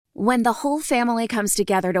When the whole family comes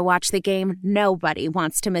together to watch the game, nobody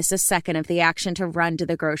wants to miss a second of the action to run to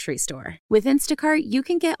the grocery store. With Instacart, you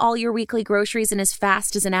can get all your weekly groceries in as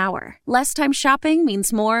fast as an hour. Less time shopping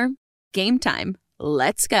means more game time.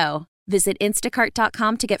 Let's go. Visit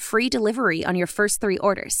instacart.com to get free delivery on your first 3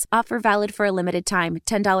 orders. Offer valid for a limited time.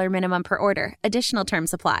 $10 minimum per order. Additional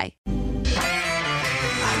terms apply.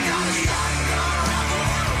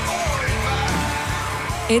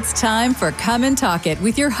 It's time for Come and Talk It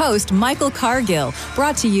with your host, Michael Cargill,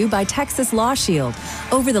 brought to you by Texas Law Shield.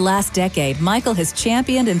 Over the last decade, Michael has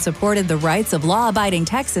championed and supported the rights of law-abiding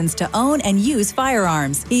Texans to own and use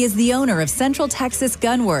firearms. He is the owner of Central Texas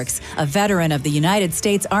Gun Works, a veteran of the United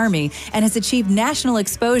States Army, and has achieved national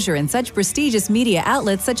exposure in such prestigious media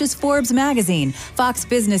outlets such as Forbes Magazine, Fox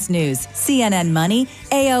Business News, CNN Money,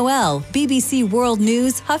 AOL, BBC World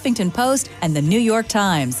News, Huffington Post, and the New York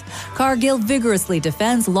Times. Cargill vigorously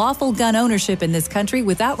defends lawful gun ownership in this country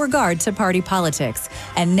without regard to party politics.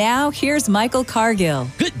 And now, here's Michael Cargill.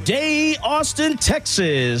 Good day, Austin,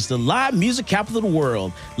 Texas, the live music capital of the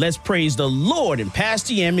world. Let's praise the Lord and pass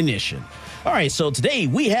the ammunition. All right, so today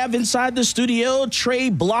we have inside the studio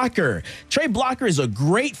Trey Blocker. Trey Blocker is a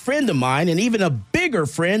great friend of mine and even a bigger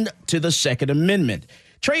friend to the Second Amendment.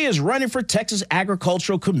 Trey is running for Texas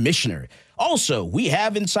Agricultural Commissioner. Also, we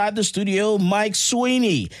have inside the studio Mike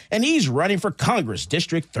Sweeney, and he's running for Congress,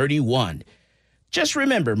 District 31. Just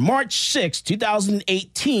remember, March 6,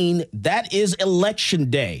 2018, that is Election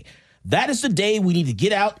Day. That is the day we need to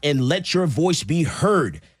get out and let your voice be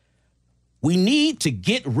heard. We need to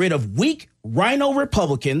get rid of weak rhino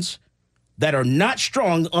Republicans that are not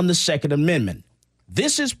strong on the Second Amendment.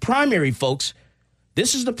 This is primary, folks.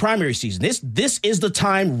 This is the primary season. This is the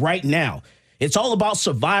time right now. It's all about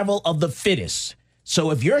survival of the fittest.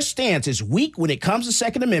 So if your stance is weak when it comes to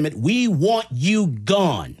Second Amendment, we want you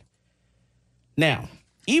gone. Now,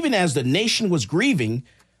 even as the nation was grieving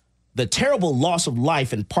the terrible loss of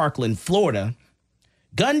life in Parkland, Florida,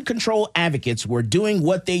 gun control advocates were doing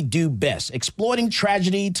what they do best, exploiting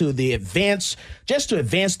tragedy to advance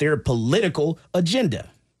their political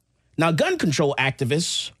agenda. Now, gun control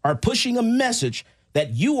activists are pushing a message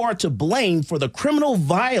that you are to blame for the criminal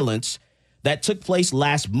violence that took place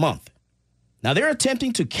last month. Now, they're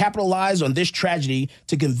attempting to capitalize on this tragedy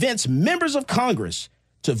to convince members of Congress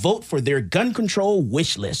to vote for their gun control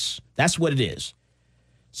wish lists. That's what it is.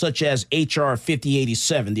 Such as H.R.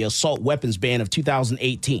 5087, the assault weapons ban of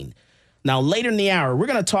 2018. Now, later in the hour, we're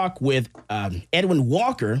going to talk with Edwin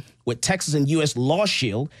Walker with Texas and U.S. Law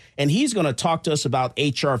Shield, and he's going to talk to us about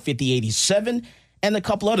H.R. 5087 and a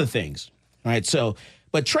couple other things. All right,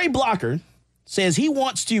 but Trey Blocker says he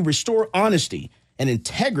wants to restore honesty and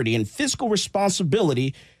integrity and fiscal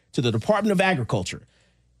responsibility to the Department of Agriculture.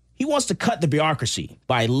 He wants to cut the bureaucracy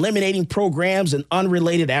by eliminating programs in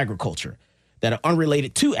unrelated agriculture that are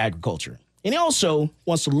unrelated to agriculture. And he also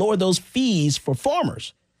wants to lower those fees for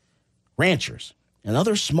farmers, ranchers, and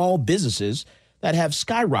other small businesses that have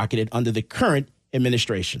skyrocketed under the current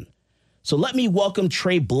administration. So let me welcome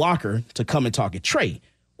Trey Blocker to Come and Talk It. Trey,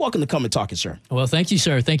 welcome to Come and Talk It, sir. Well, thank you,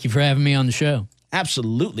 sir. Thank you for having me on the show.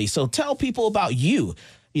 Absolutely. So tell people about you,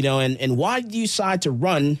 and why did you decide to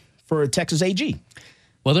run for Texas AG?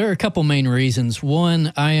 Well, there are a couple main reasons.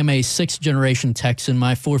 One, I am a sixth-generation Texan.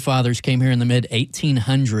 My forefathers came here in the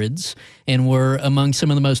mid-1800s and were among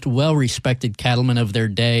some of the most well-respected cattlemen of their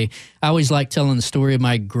day. I always like telling the story of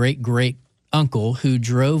my great-great-uncle who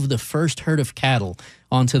drove the first herd of cattle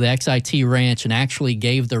onto the XIT Ranch and actually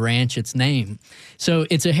gave the ranch its name. So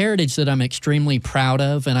it's a heritage that I'm extremely proud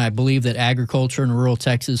of, and I believe that agriculture in rural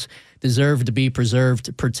Texas deserve to be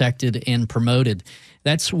preserved, protected, and promoted.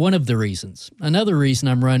 That's one of the reasons. Another reason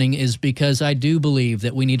I'm running is because I do believe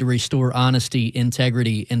that we need to restore honesty,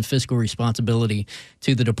 integrity, and fiscal responsibility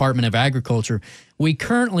to the Department of Agriculture. We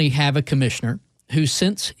currently have a commissioner who,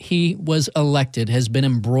 since he was elected, has been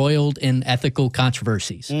embroiled in ethical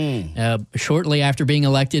controversies. Shortly after being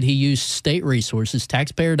elected, he used state resources,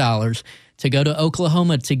 taxpayer dollars, to go to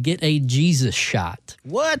Oklahoma to get a Jesus shot.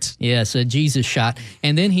 What? Yes, a Jesus shot.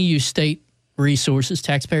 And then he used state resources,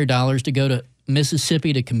 taxpayer dollars, to go to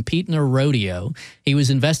Mississippi to compete in a rodeo. He was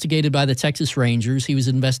investigated by the Texas Rangers. He was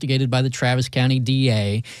investigated by the Travis County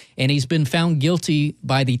DA, and he's been found guilty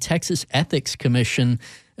by the Texas Ethics Commission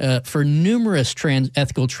for numerous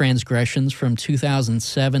ethical transgressions from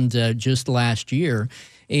 2007 to just last year.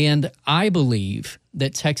 And I believe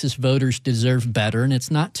that Texas voters deserve better, and it's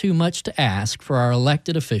not too much to ask for our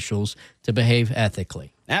elected officials to behave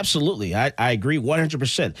ethically. Absolutely. I agree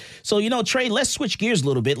 100%. So, Trey, let's switch gears a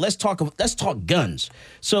little bit. Let's talk guns.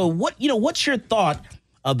 So what's your thought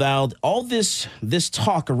about all this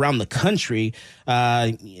talk around the country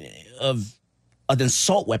of an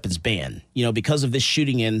assault weapons ban, because of this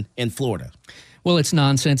shooting in Florida? Well, it's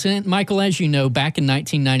nonsense. And Michael, as you know, back in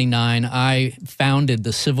 1999, I founded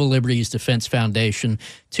the Civil Liberties Defense Foundation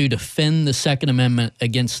to defend the Second Amendment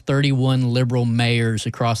against 31 liberal mayors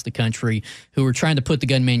across the country who were trying to put the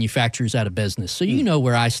gun manufacturers out of business. So you know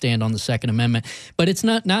where I stand on the Second Amendment. But it's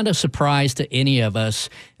not a surprise to any of us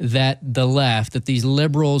that the left, that these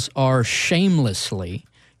liberals are shamelessly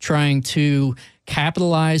trying to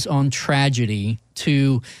capitalize on tragedy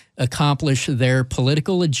to accomplish their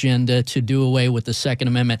political agenda to do away with the Second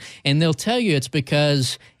Amendment. And they'll tell you it's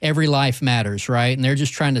because every life matters, right? And they're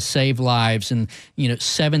just trying to save lives. And,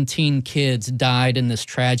 17 kids died in this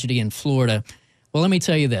tragedy in Florida. Well, let me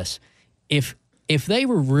tell you this. If they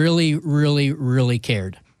were really, really, really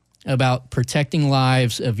cared about protecting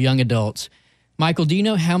lives of young adults, Michael, do you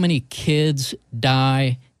know how many kids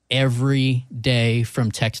die every day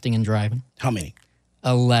from texting and driving? How many?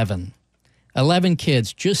 11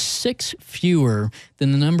 kids, just 6 fewer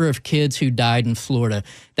than the number of kids who died in Florida.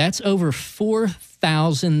 That's over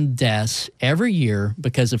 4,000 deaths every year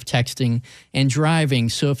because of texting and driving.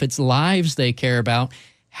 So if it's lives they care about,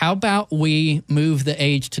 how about we move the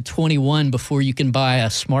age to 21 before you can buy a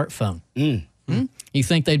smartphone? You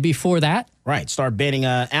think they'd be for that? Right. Start banning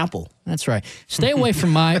Apple. That's right. Stay away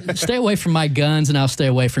from my guns, and I'll stay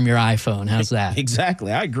away from your iPhone. How's that?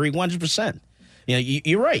 Exactly. I agree 100%.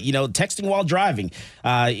 You're right. Texting while driving.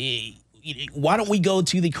 Why don't we go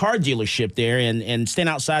to the car dealership there and stand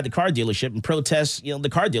outside the car dealership and protest, the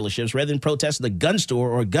car dealerships rather than protest the gun store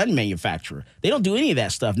or gun manufacturer? They don't do any of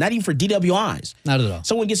that stuff, not even for DWIs. Not at all.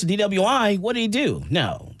 Someone gets a DWI, what do?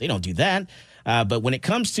 No, they don't do that. But when it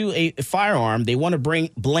comes to a firearm, they want to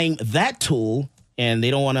blame that tool, and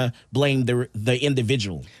they don't want to blame the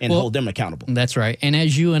individual and hold them accountable. That's right. And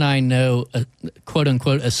as you and I know,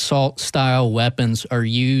 quote-unquote assault-style weapons are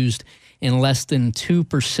used in less than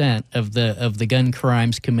 2% of the gun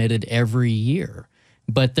crimes committed every year.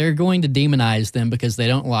 But they're going to demonize them because they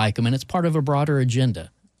don't like them, and it's part of a broader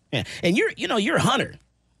agenda. Yeah. And you're a hunter.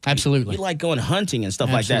 Absolutely. You like going hunting and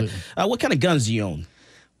stuff Absolutely. like that. What kind of guns do you own?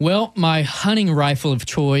 Well, my hunting rifle of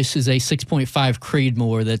choice is a 6.5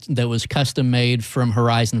 Creedmoor that was custom made from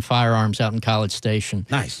Horizon Firearms out in College Station.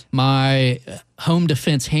 Nice. My home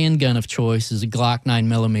defense handgun of choice is a Glock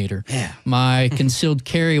 9mm. Yeah. My concealed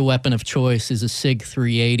carry weapon of choice is a SIG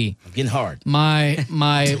 380. I'm getting hard. My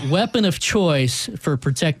weapon of choice for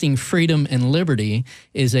protecting freedom and liberty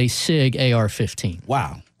is a SIG AR-15.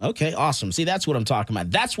 Wow. Okay, awesome. See, that's what I'm talking about.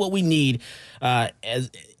 That's what we need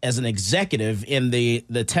as an executive in the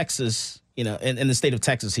Texas, in the state of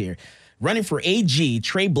Texas here. Running for AG,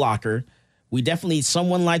 Trey Blocker, we definitely need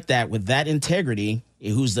someone like that with that integrity,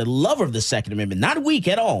 who's the lover of the Second Amendment. Not weak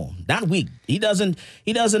at all. Not weak. He doesn't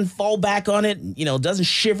fall back on it, doesn't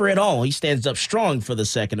shiver at all. He stands up strong for the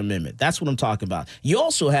Second Amendment. That's what I'm talking about. You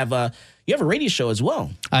also have a radio show as well.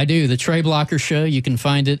 I do. The Trey Blocker Show. You can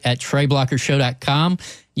find it at TreyBlockerShow.com.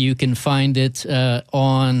 You can find it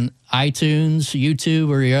on iTunes, YouTube,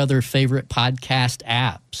 or your other favorite podcast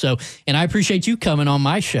app. So, and I appreciate you coming on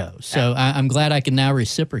my show. So I'm glad I can now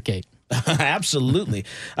reciprocate. Absolutely.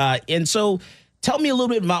 And so tell me a little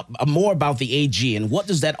bit more about the AG and what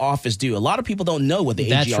does that office do? A lot of people don't know what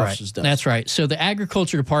the AG office does. That's right. So the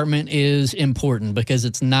Agriculture Department is important because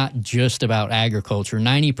it's not just about agriculture.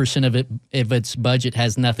 90% of its budget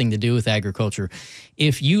has nothing to do with agriculture.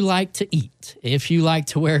 If you like to eat, if you like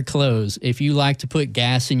to wear clothes, if you like to put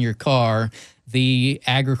gas in your car, the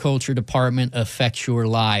Agriculture Department affects your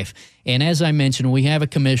life. And as I mentioned, we have a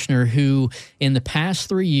commissioner who in the past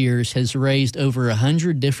 3 years has raised over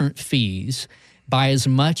 100 different fees by as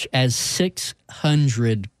much as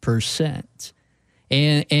 600%.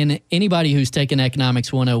 And anybody who's taken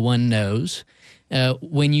Economics 101 knows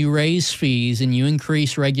when you raise fees and you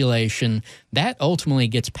increase regulation, that ultimately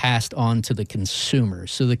gets passed on to the consumer.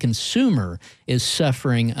 So the consumer is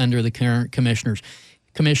suffering under the current commissioner.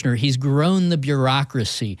 He's grown the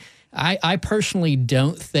bureaucracy. I personally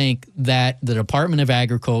don't think that the Department of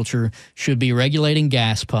Agriculture should be regulating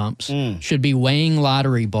gas pumps, should be weighing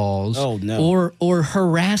lottery balls, or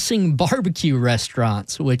harassing barbecue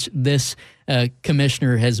restaurants, which this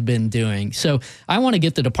commissioner has been doing. So I want to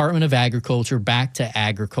get the Department of Agriculture back to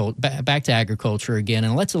agriculture again,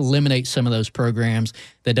 and let's eliminate some of those programs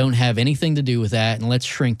that don't have anything to do with that, and let's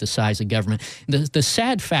shrink the size of government. The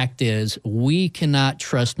sad fact is we cannot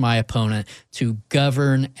trust my opponent to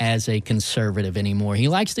govern as a conservative anymore. He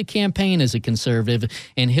likes to campaign as a conservative,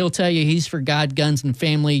 and he'll tell you he's for God, guns, and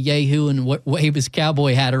family, yay-hoo, and wave his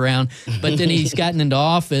cowboy hat around. But then he's gotten into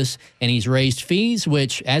office, and he's raised fees,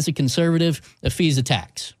 which, as a conservative, a fee is a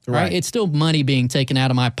tax, right? It's still money being taken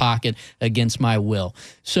out of my pocket against my will.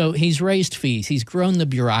 So he's raised fees. He's grown the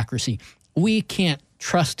bureaucracy. We can't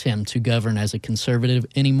trust him to govern as a conservative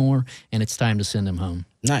anymore, and it's time to send him home.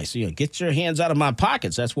 Nice. Get your hands out of my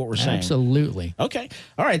pockets. That's what we're saying. Absolutely. Okay.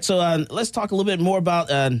 All right. So let's talk a little bit more about,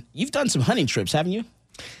 you've done some hunting trips, haven't you?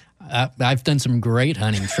 I've done some great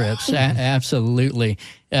hunting trips. Absolutely.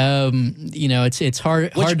 It's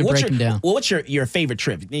hard to break them down. Well, what's your favorite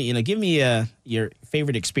trip? Give me your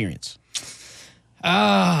favorite experience.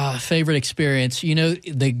 Favorite experience.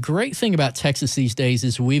 The great thing about Texas these days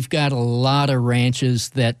is we've got a lot of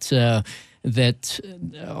ranches that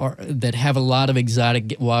have a lot of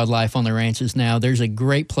exotic wildlife on the ranches now. There's a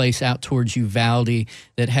great place out towards Uvalde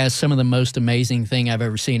that has some of the most amazing thing I've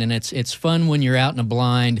ever seen, and it's fun when you're out in a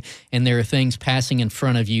blind and there are things passing in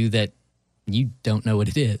front of you that you don't know what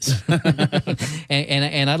it is.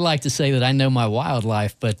 and I'd like to say that I know my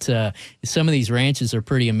wildlife, but some of these ranches are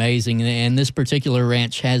pretty amazing. And this particular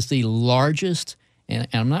ranch has the largest, and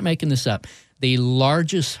I'm not making this up, the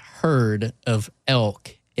largest herd of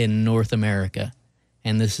elk in North America.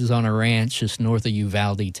 And this is on a ranch just north of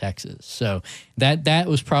Uvalde, Texas. So that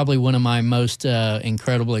was probably one of my most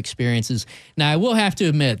incredible experiences. Now, I will have to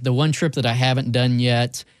admit, the one trip that I haven't done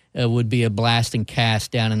yet would be a blast and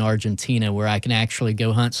cast down in Argentina, where I can actually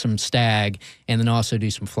go hunt some stag and then also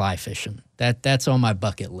do some fly fishing. That's on my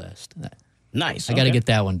bucket list. Nice. I got to get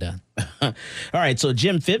that one done. All right. So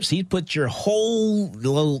Jim Phipps, he put your whole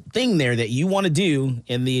little thing there that you want to do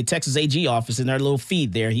in the Texas AG office in our little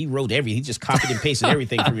feed there. He wrote everything. He just copied and pasted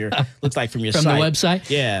everything from your site. From the website.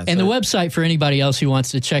 Yeah. And the website for anybody else who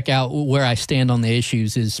wants to check out where I stand on the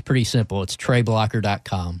issues is pretty simple. It's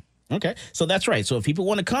TreyBlocker.com. Okay. So that's right. So if people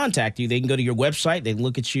want to contact you, they can go to your website. They can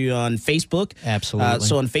look at you on Facebook. Absolutely.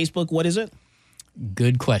 So on Facebook, what is it?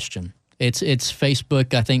 Good question. It's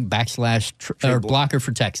Facebook, I think, / Blocker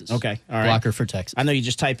for Texas. Okay. All right. Blocker for Texas. I know you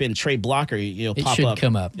just type in Trey Blocker, it'll pop up. It should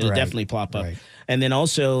come up. It'll definitely pop up. Right. And then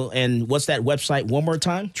also, and what's that website one more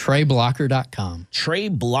time? TreyBlocker.com.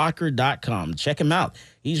 TreyBlocker.com. Check him out.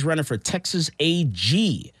 He's running for Texas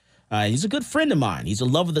AG. He's a good friend of mine. He's a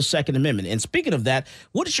lover of the Second Amendment. And speaking of that,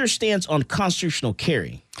 what is your stance on constitutional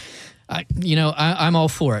carry? I'm all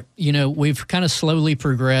for it. We've kind of slowly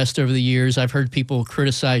progressed over the years. I've heard people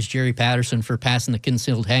criticize Jerry Patterson for passing the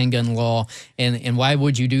concealed handgun law, and why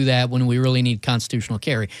would you do that when we really need constitutional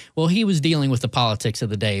carry? Well, he was dealing with the politics of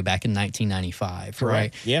the day back in 1995,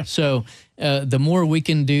 Correct. Right? Yeah. So the more we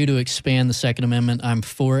can do to expand the Second Amendment, I'm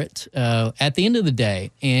for it. At the end of the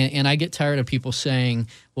day, and I get tired of people saying,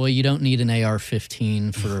 well, you don't need an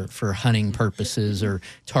AR-15 for hunting purposes or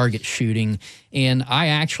target shooting. And I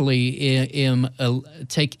actually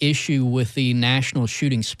take issue with the National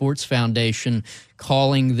Shooting Sports Foundation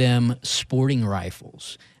calling them sporting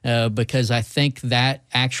rifles, because I think that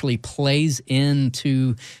actually plays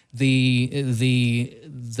into the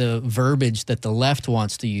verbiage that the left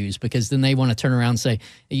wants to use, because then they want to turn around and say,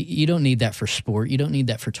 you don't need that for sport. You don't need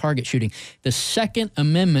that for target shooting. The Second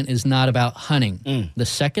Amendment is not about hunting. The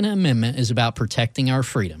Second Amendment is about protecting our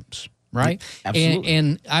freedoms, right? Absolutely.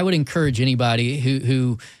 And I would encourage anybody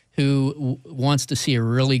who wants to see a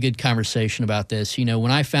really good conversation about this.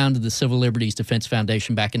 When I founded the Civil Liberties Defense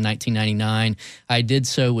Foundation back in 1999, I did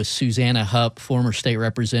so with Susanna Hupp, former state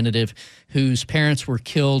representative, whose parents were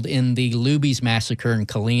killed in the Luby's massacre in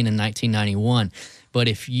Killeen in 1991. But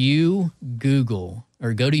if you Google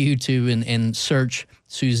or go to YouTube and search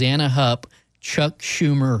Susanna Hupp, Chuck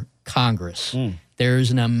Schumer, Congress,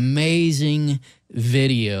 there's an amazing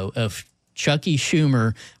video of Chucky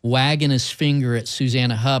Schumer wagging his finger at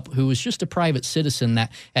Susanna Hupp, who was just a private citizen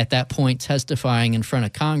that at that point testifying in front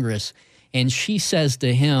of Congress. And she says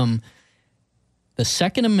to him, the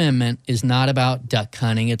Second Amendment is not about duck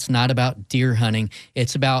hunting. It's not about deer hunting.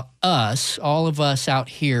 It's about us, all of us out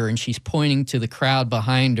here. And she's pointing to the crowd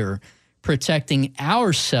behind her, protecting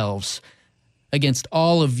ourselves against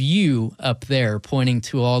all of you up there, pointing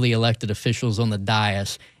to all the elected officials on the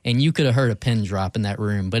dais. And you could have heard a pin drop in that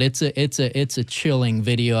room. But it's a chilling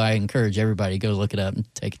video. I encourage everybody to go look it up and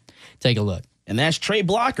take a look. And that's Trey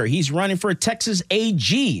Blocker. He's running for Texas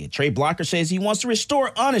AG. Trey Blocker says he wants to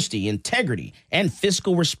restore honesty, integrity, and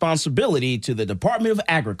fiscal responsibility to the Department of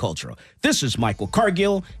Agriculture. This is Michael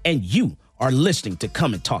Cargill, and you are listening to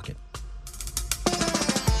Come and Talk It.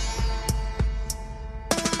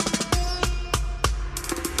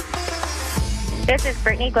 This is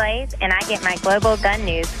Brittany Glaze, and I get my global gun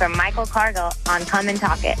news from Michael Cargill on Come and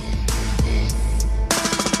Talk It.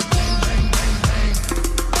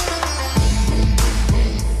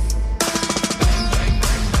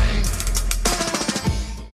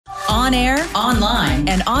 On air, online,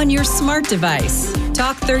 and on your smart device.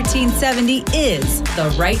 Talk 1370 is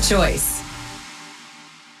the right choice.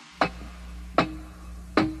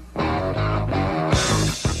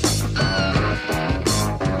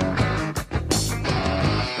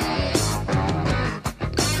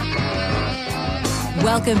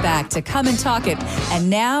 Welcome back to Come and Talk It. And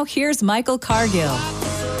now here's Michael Cargill.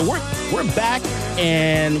 We're back,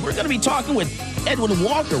 and we're going to be talking with Edwin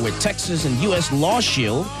Walker with Texas and U.S. Law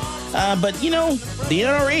Shield. But, you know, the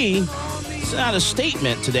NRA sent out a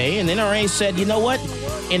statement today, and the NRA said, you know what?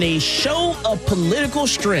 In a show of political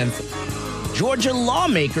strength, Georgia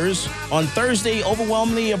lawmakers on Thursday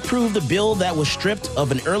overwhelmingly approved a bill that was stripped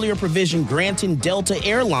of an earlier provision granting Delta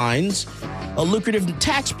Airlines a lucrative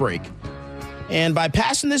tax break. And by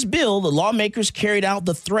passing this bill, the lawmakers carried out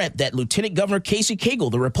the threat that Lieutenant Governor Casey Cagle,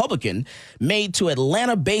 the Republican, made to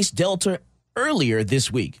Atlanta-based Delta earlier this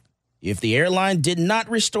week. If the airline did not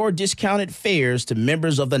restore discounted fares to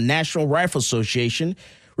members of the National Rifle Association,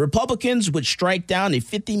 Republicans would strike down a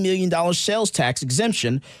 $50 million sales tax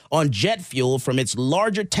exemption on jet fuel from its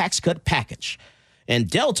larger tax cut package. And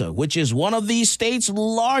Delta, which is one of the state's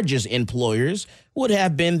largest employers, would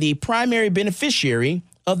have been the primary beneficiary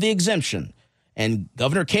of the exemption. And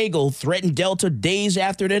Governor Cagle threatened Delta days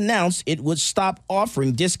after it announced it would stop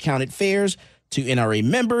offering discounted fares to NRA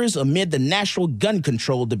members amid the national gun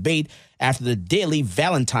control debate after the deadly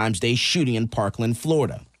Valentine's Day shooting in Parkland,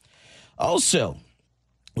 Florida. Also,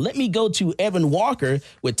 let me go to Edwin Walker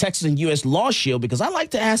with Texas and U.S. Law Shield, because I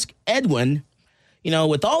like to ask Edwin, you know,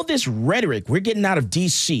 with all this rhetoric we're getting out of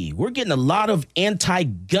D.C., we're getting a lot of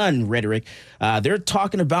anti-gun rhetoric. They're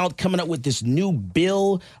talking about coming up with this new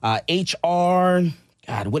bill, H.R.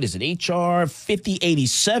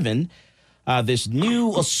 5087, this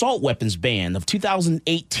new assault weapons ban of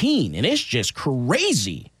 2018. And it's just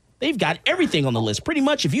crazy. They've got everything on the list. Pretty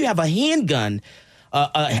much if you have a handgun,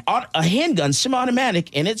 a handgun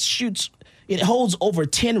semi-automatic, and it holds over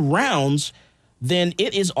 10 rounds, then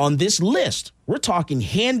it is on this list. We're talking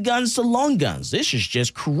handguns to long guns. This is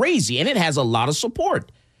just crazy, and it has a lot of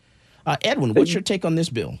support. Edwin, what's your take on this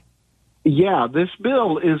bill? Yeah, this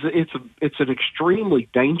bill it's an extremely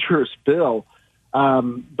dangerous bill.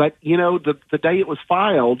 But, you know, the day it was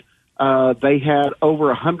filed, they had over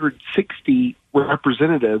 160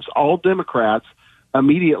 representatives, all Democrats,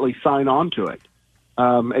 immediately sign on to it.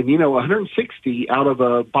 And, you know, 160 out of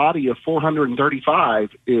a body of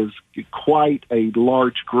 435 is quite a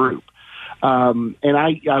large group. And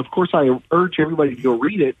I urge everybody to go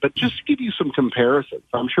read it, but just to give you some comparisons.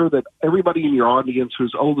 I'm sure that everybody in your audience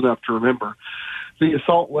who's old enough to remember the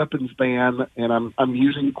assault weapons ban, and I'm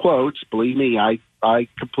using quotes. Believe me, I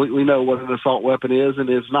completely know what an assault weapon is and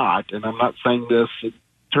is not, and I'm not saying this in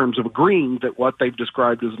terms of agreeing that what they've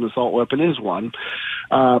described as an assault weapon is one.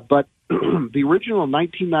 But the original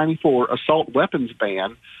 1994 assault weapons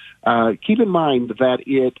ban, keep in mind that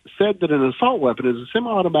it said that an assault weapon is a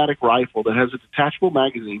semi-automatic rifle that has a detachable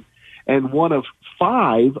magazine and one of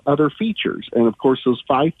 5 other features. And, of course, those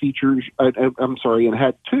 5 features, and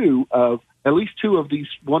had at least two of these,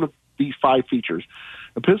 one of these 5 features: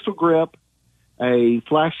 a pistol grip, a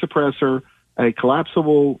flash suppressor, a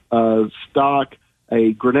collapsible stock,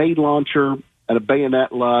 a grenade launcher, and a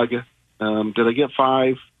bayonet lug. Did I get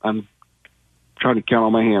 5? I'm trying to count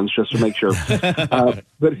on my hands just to make sure. But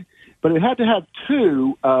it had to have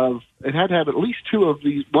at least 2 of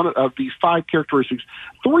these, one of these 5 characteristics,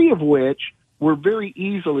 3 of which were very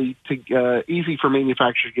easy for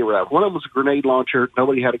manufacturers to get rid of. One of them was a grenade launcher.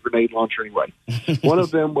 Nobody had a grenade launcher anyway. One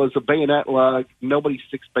of them was a bayonet lug. Nobody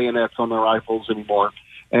sticks bayonets on their rifles anymore.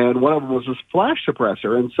 And one of them was a flash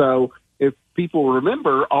suppressor. And so if people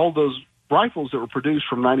remember, all those rifles that were produced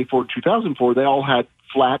from 94 to 2004, they all had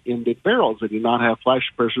flat-ended barrels. They did not have flash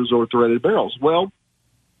suppressors or threaded barrels. Well,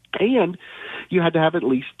 and you had to have at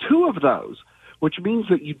least 2 of those, which means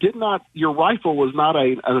that your rifle was not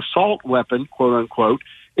an assault weapon, quote unquote,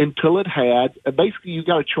 until it had, basically you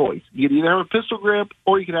got a choice. You could either have a pistol grip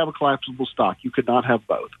or you could have a collapsible stock. You could not have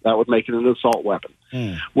both. That would make it an assault weapon.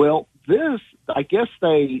 Well, this, I guess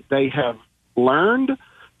they have learned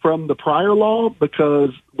from the prior law,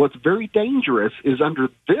 because what's very dangerous is under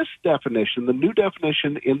this definition, the new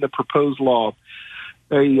definition in the proposed law,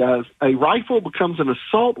 a rifle becomes an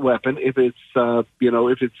assault weapon if it's a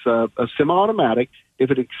semi-automatic,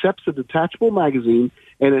 if it accepts a detachable magazine,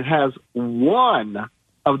 and it has one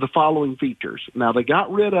of the following features. Now, they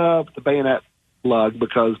got rid of the bayonet lug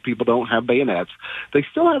because people don't have bayonets. They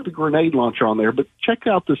still have the grenade launcher on there, but check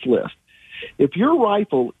out this list. If your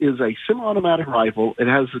rifle is a semi-automatic rifle, it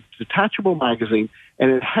has a detachable magazine, and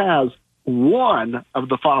it has one of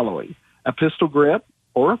the following: a pistol grip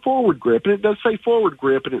or a forward grip. And it does say forward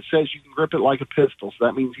grip, and it says you can grip it like a pistol. So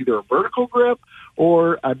that means either a vertical grip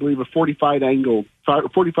or, I believe, a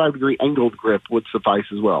 45-degree angled grip would suffice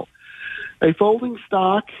as well. A folding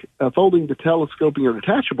stock, folding to telescoping or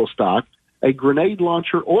detachable stock, a grenade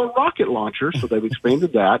launcher or rocket launcher, so they've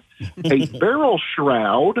expanded that, a barrel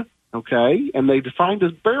shroud, okay, and they defined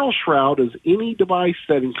as barrel shroud as any device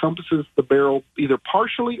that encompasses the barrel either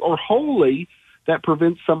partially or wholly that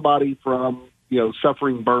prevents somebody from,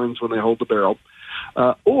 suffering burns when they hold the barrel,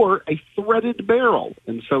 or a threaded barrel.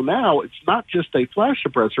 And so now it's not just a flash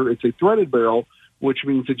suppressor, it's a threaded barrel, which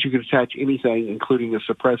means that you can attach anything, including a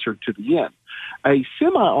suppressor, to the end. A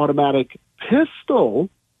semi-automatic pistol,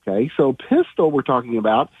 okay, so pistol we're talking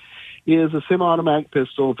about is a semi-automatic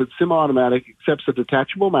pistol. If it's semi-automatic, accepts a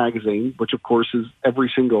detachable magazine, which of course is every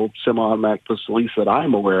single semi-automatic pistol, at least that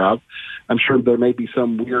I'm aware of. I'm sure there may be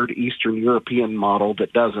some weird Eastern European model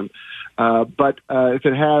that doesn't. But if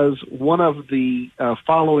it has one of the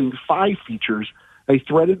following 5 features, a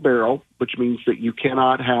threaded barrel, which means that you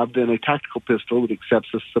cannot have then a tactical pistol that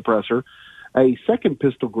accepts a suppressor, a second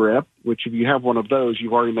pistol grip, which if you have one of those,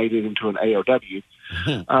 you've already made it into an AOW,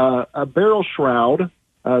 a barrel shroud,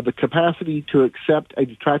 the capacity to accept a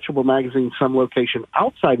detachable magazine some location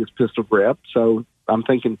outside its pistol grip, so I'm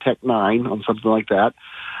thinking Tech 9 on something like that,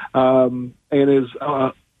 or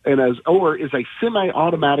is a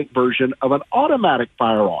semi-automatic version of an automatic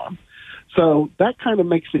firearm. So that kind of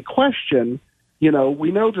makes me question, we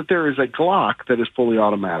know that there is a Glock that is fully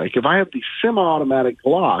automatic. If I have the semi-automatic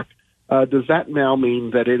Glock, does that now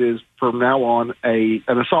mean that it is from now on an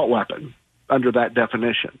assault weapon under that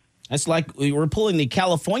definition? That's like we were pulling the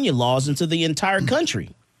California laws into the entire country.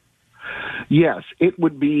 Yes, it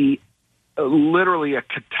would be literally a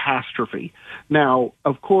catastrophe. Now,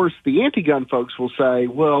 of course, the anti-gun folks will say,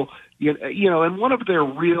 well, and one of their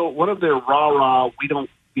rah-rah, we don't,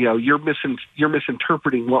 you're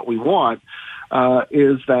misinterpreting what we want,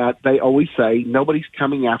 is that they always say nobody's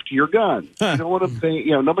coming after your guns. You know what I'm saying?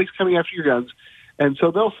 Nobody's coming after your guns. And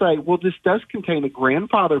so they'll say, well, this does contain a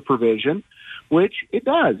grandfather provision, which it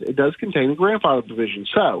does. It does contain a grandfather provision.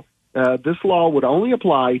 So this law would only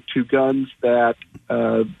apply to guns that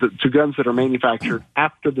are manufactured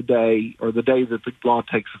after the day or the day that the law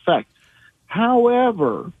takes effect.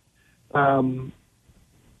 However,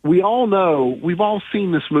 we all know, we've all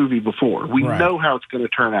seen this movie before. We know how it's going to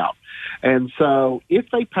turn out. And so if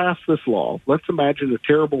they pass this law, let's imagine a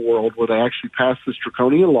terrible world where they actually pass this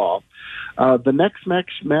draconian law. The next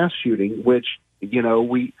mass shooting, which,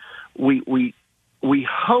 we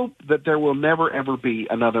hope that there will never, ever be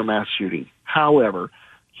another mass shooting. However,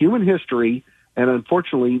 human history and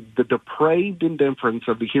unfortunately the depraved indifference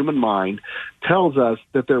of the human mind tells us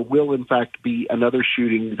that there will in fact be another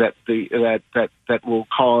shooting that will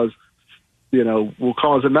cause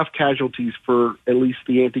enough casualties for at least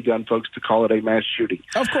the anti-gun folks to call it a mass shooting.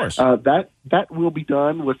 Of course, that will be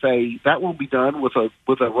done with a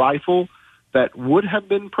rifle that would have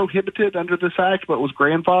been prohibited under this act, but was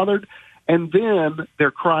grandfathered. And then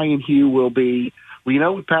their crying hue will be, we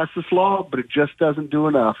passed this law, but it just doesn't do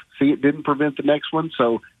enough. See, it didn't prevent the next one,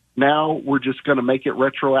 so now we're just going to make it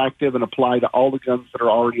retroactive and apply to all the guns that are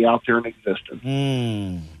already out there in existence.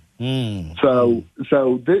 So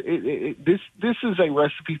this is a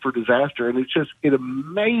recipe for disaster, and it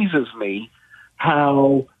amazes me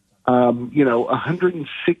how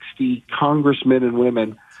 160 congressmen and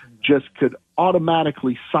women just could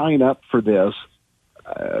automatically sign up for this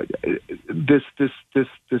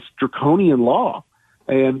draconian law.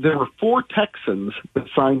 And there were 4 Texans that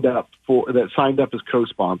signed up as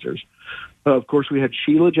co-sponsors. Of course, we had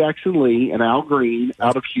Sheila Jackson Lee and Al Green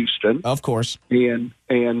out of Houston. Of course. And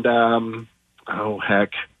who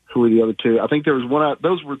were the other 2? I think there was one out.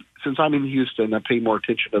 Those were, since I'm in Houston, I pay more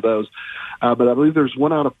attention to those. But I believe there's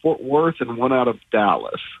one out of Fort Worth and one out of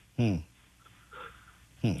Dallas.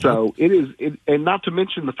 So it is, and not to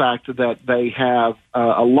mention the fact that they have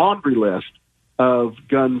a laundry list of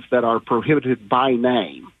guns that are prohibited by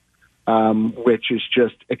name, which is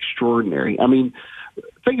just extraordinary. I mean,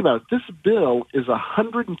 think about it. This bill is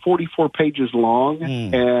 144 pages long,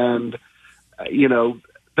 and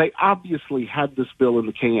they obviously had this bill in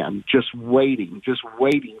the can, just waiting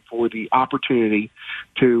for the opportunity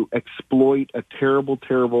to exploit a terrible,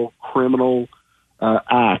 terrible criminal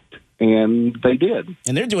act, and they did.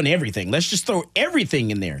 And they're doing everything. Let's just throw everything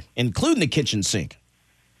in there, including the kitchen sink.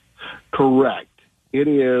 Correct. It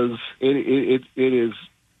is.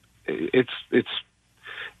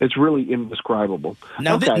 It's really indescribable.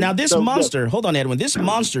 Now, this monster. Hold on, Edwin. This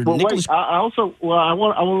monster. Well, Nicholas. wait. I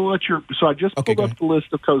want to let your. So I just pulled up the list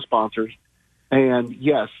of co-sponsors, and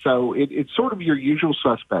yes, so it's sort of your usual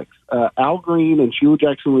suspects. Al Green and Sheila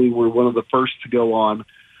Jackson Lee were one of the first to go on,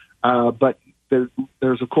 but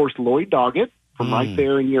there's of course Lloyd Doggett from right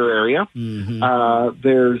there in your area. Mm-hmm.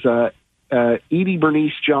 There's Edie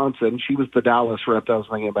Bernice Johnson. She was the Dallas rep I was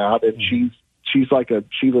thinking about, and she's like a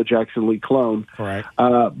Sheila Jackson Lee clone. Correct.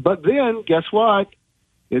 But then, guess what?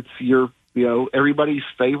 It's everybody's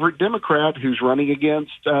favorite Democrat who's running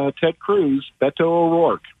against Ted Cruz, Beto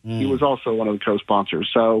O'Rourke. He was also one of the co-sponsors.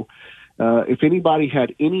 So, if anybody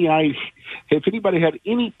had any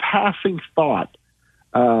passing thought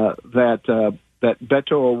that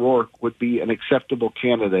Beto O'Rourke would be an acceptable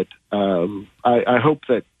candidate, I hope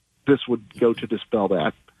that this would go to dispel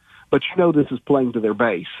that. But this is playing to their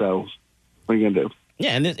base, so what are you going to do?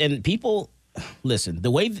 Yeah, and people, listen,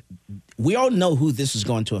 the way we all know who this is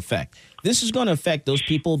going to affect. This is going to affect those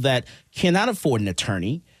people that cannot afford an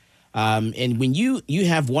attorney. And when you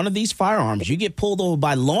have one of these firearms, you get pulled over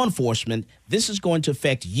by law enforcement, this is going to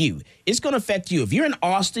affect you. It's going to affect you. If you're in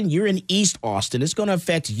Austin, you're in East Austin, it's going to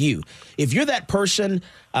affect you. If you're that person,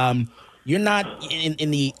 you're not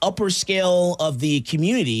in the upper scale of the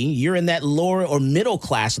community, you're in that lower or middle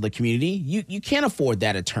class of the community, you can't afford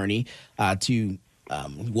that attorney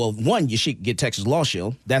one, you should get Texas Law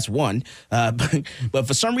Shield. That's one. But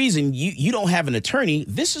for some reason, you don't have an attorney.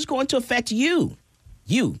 This is going to affect you.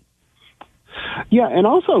 Yeah, and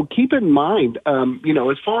also keep in mind,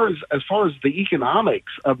 as far as the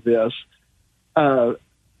economics of this,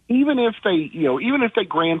 even if they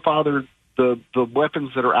grandfather the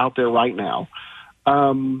weapons that are out there right now,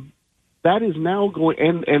 that is now going,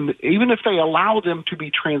 and even if they allow them to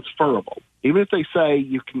be transferable, even if they say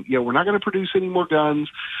we're not going to produce any more guns,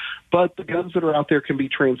 but the guns that are out there can be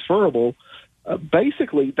transferable.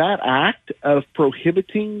 Basically, that act of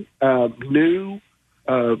prohibiting new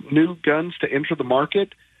guns to enter the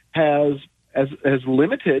market has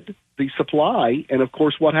limited the supply. And of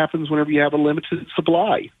course, what happens whenever you have a limited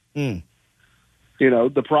supply? The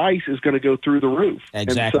price is going to go through the roof.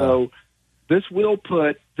 Exactly. And so this will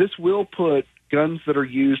put guns that are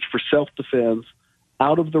used for self-defense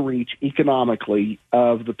out of the reach economically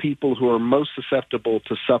of the people who are most susceptible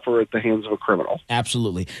to suffer at the hands of a criminal.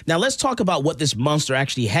 Absolutely. Now let's talk about what this monster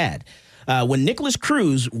actually had. When Nicholas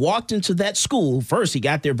Cruz walked into that school, first he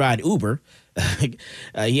got there by an Uber.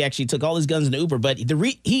 He actually took all his guns in the Uber, but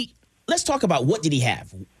let's talk about what did he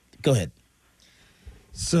have. Go ahead.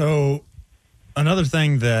 So another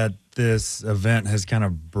thing that this event has kind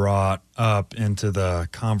of brought up into the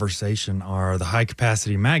conversation are the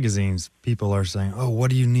high-capacity magazines. People are saying, oh, what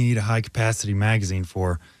do you need a high-capacity magazine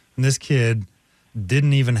for? And this kid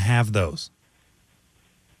didn't even have those.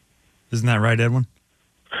 Isn't that right, Edwin?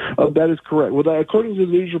 That is correct. Well, according to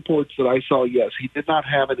the news reports that I saw, yes, he did not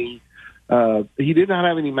have any. He did not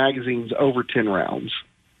have any magazines over 10 rounds.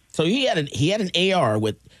 So he had an AR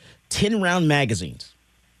with 10-round magazines.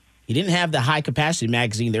 He didn't have the high-capacity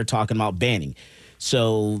magazine they're talking about banning.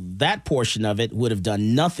 So that portion of it would have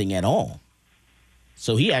done nothing at all.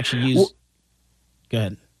 So he actually used go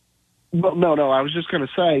ahead. Well, no. I was just going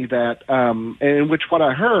to say that, and which what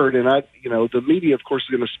I heard, and the media, of course, is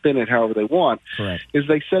going to spin it however they want. Correct. Is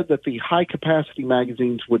they said that the high-capacity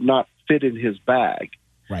magazines would not fit in his bag.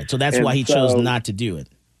 Right. So that's why he chose not to do it.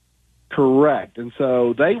 Correct. And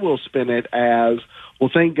so they will spin it as, well,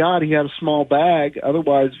 thank God he had a small bag.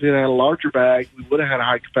 Otherwise, if he had a larger bag, we would have had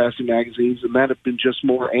high-capacity magazines, and that would have been just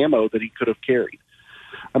more ammo that he could have carried.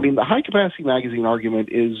 I mean, the high-capacity magazine argument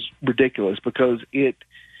is ridiculous because it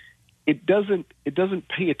doesn't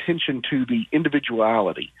pay attention to the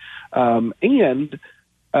individuality. And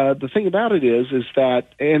the thing about it is that,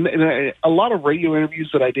 and a lot of radio interviews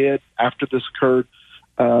that I did after this occurred,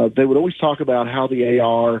 they would always talk about how the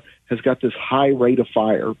AR has got this high rate of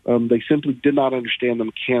fire. They simply did not understand the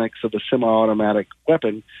mechanics of a semi-automatic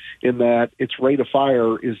weapon in that its rate of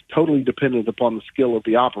fire is totally dependent upon the skill of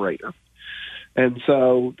the operator. And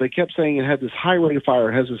so they kept saying it had this high rate of fire,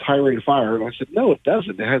 it has this high rate of fire. And I said, no, it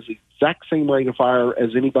doesn't. It has the exact same rate of fire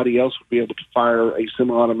as anybody else would be able to fire a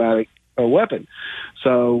semi-automatic weapon.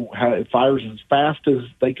 So it fires as fast as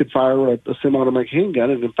they could fire a semi-automatic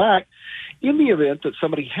handgun. And in fact, in the event that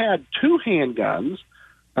somebody had two handguns,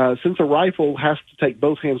 since a rifle has to take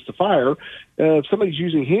both hands to fire, if somebody's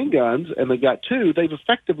using handguns and they got two, they've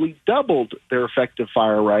effectively doubled their effective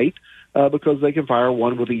fire rate because they can fire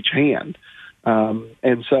one with each hand. And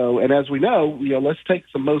as we know, let's take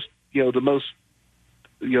the most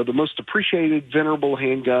appreciated, venerable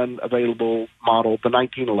handgun available model, the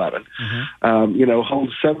 1911.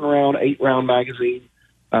 Holds 7-round, 8-round magazine.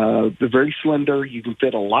 They're very slender. You can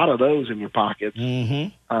fit a lot of those in your pockets.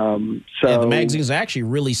 The magazines are actually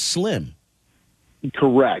really slim.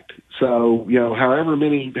 Correct. So, however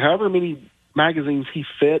many magazines he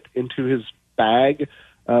fit into his bag,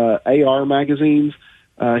 AR magazines,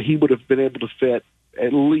 he would have been able to fit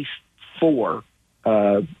at least 4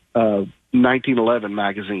 1911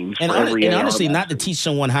 magazines. And honestly, not to teach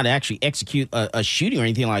someone how to actually execute a shooting or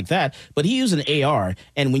anything like that, but he used an AR.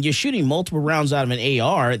 And when you're shooting multiple rounds out of an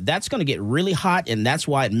AR, that's going to get really hot, and that's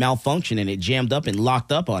why it malfunctioned and it jammed up and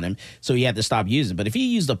locked up on him. So he had to stop using it. But if he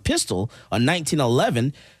used a pistol, a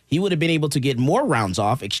 1911, he would have been able to get more rounds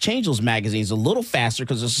off, exchange those magazines a little faster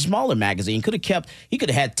because it's a smaller magazine. He could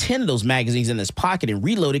have had 10 of those magazines in his pocket and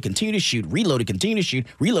reloaded, continue to shoot, reloaded, continue to shoot,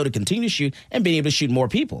 reloaded, continue to shoot, and been able to shoot more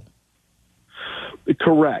people.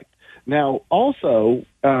 Correct. Now, also,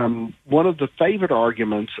 one of the favorite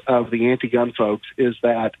arguments of the anti-gun folks is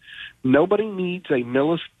that nobody needs a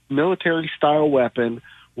military-style weapon.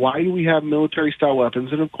 Why do we have military-style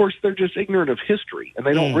weapons? And, of course, they're just ignorant of history, and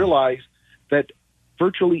they don't realize that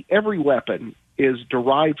virtually every weapon is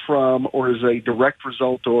derived from or is a direct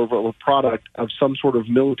result of a product of some sort of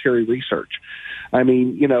military research. I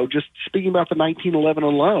mean, just speaking about the 1911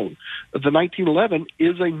 alone, the 1911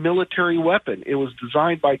 is a military weapon. It was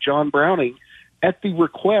designed by John Browning at the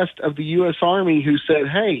request of the U.S. Army, who said,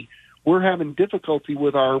 hey, we're having difficulty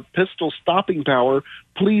with our pistol stopping power.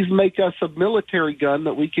 Please make us a military gun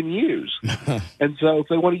that we can use. And so if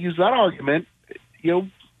they want to use that argument,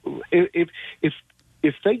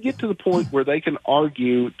 if they get to the point where they can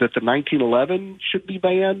argue that the 1911 should be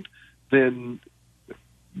banned, then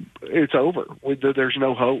it's over. There's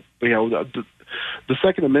no hope. The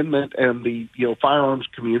Second Amendment and the firearms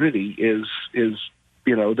community is there's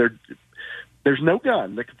no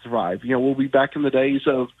gun that can survive. We'll be back in the days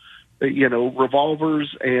of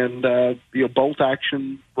revolvers and bolt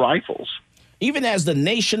action rifles. Even as the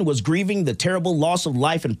nation was grieving the terrible loss of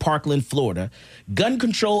life in Parkland, Florida, gun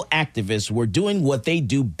control activists were doing what they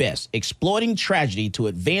do best, exploiting tragedy to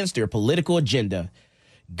advance their political agenda.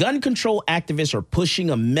 Gun control activists are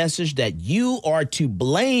pushing a message that you are to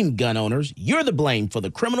blame, gun owners. You're the blame for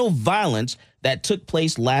the criminal violence that took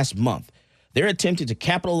place last month. They're attempting to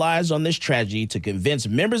capitalize on this tragedy to convince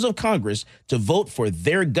members of Congress to vote for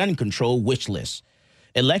their gun control wish list.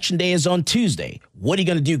 Election day is on Tuesday. What are you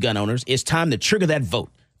going to do, gun owners? It's time to trigger that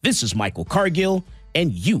vote. This is Michael Cargill,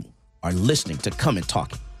 and you are listening to Come and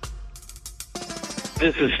Talk It.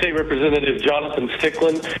 This is State Representative Jonathan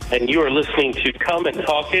Stickland, and you are listening to Come and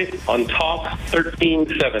Talk It on Talk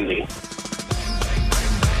 1370.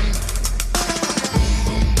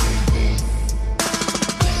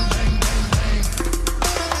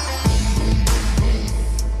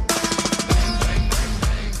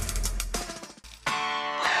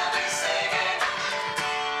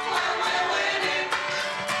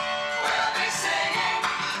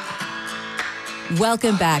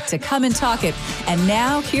 Welcome back to Come and Talk It. And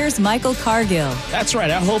now here's Michael Cargill. That's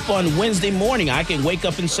right. I hope on Wednesday morning I can wake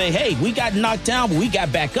up and say, hey, we got knocked down, but we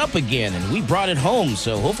got back up again, and we brought it home.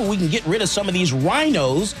 So hopefully we can get rid of some of these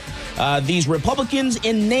rhinos, these Republicans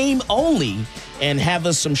in name only, and have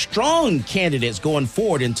us some strong candidates going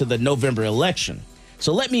forward into the November election.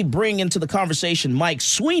 So let me bring into the conversation Mike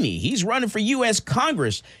Sweeney. He's running for U.S.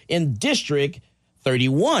 Congress in District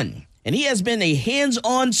 31. And he has been a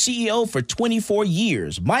hands-on CEO for 24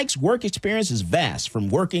 years. Mike's work experience is vast, from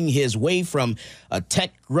working his way from a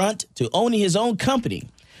tech grunt to owning his own company.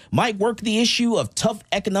 Mike worked the issue of tough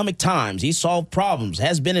economic times. He solved problems,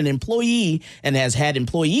 has been an employee, and has had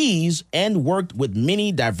employees, and worked with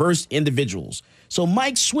many diverse individuals. So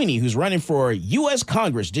Mike Sweeney, who's running for U.S.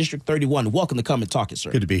 Congress, District 31, welcome to Come and Talk It,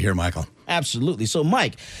 sir. Good to be here, Michael. Absolutely. So,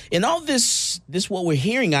 Mike, in all this what we're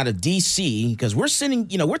hearing out of D.C., because we're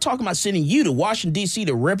talking about sending you to Washington, D.C.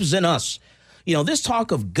 to represent us. This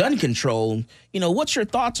talk of gun control, what's your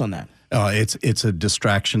thoughts on that? It's a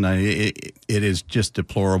distraction. It is just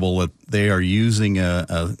deplorable that they are using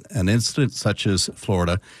an incident such as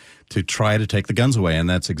Florida to try to take the guns away, and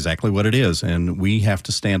that's exactly what it is. And we have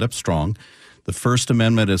to stand up strong. The First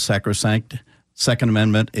Amendment is sacrosanct. Second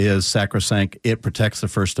Amendment is sacrosanct. It protects the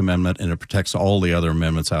First Amendment, and it protects all the other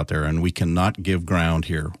amendments out there, and we cannot give ground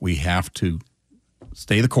here. We have to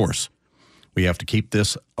stay the course. We have to keep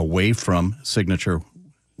this away from signature,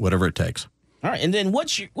 whatever it takes. All right, and then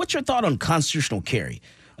what's your thought on constitutional carry?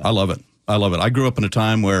 I love it. I love it. I grew up in a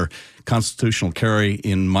time where constitutional carry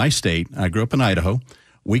in my state, I grew up in Idaho,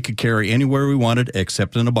 we could carry anywhere we wanted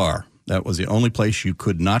except in a bar. That was the only place you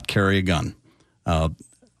could not carry a gun.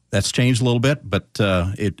 That's changed a little bit, but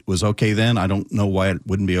it was okay then. I don't know why it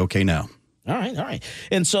wouldn't be okay now. All right.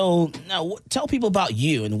 And so now tell people about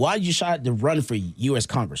you and why you decided to run for U.S.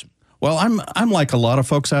 Congressman. Well, I'm like a lot of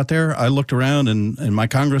folks out there. I looked around, and my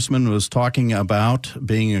congressman was talking about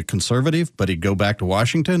being a conservative, but he'd go back to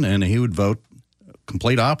Washington, and he would vote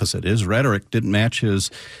complete opposite. His rhetoric didn't match his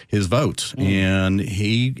votes, and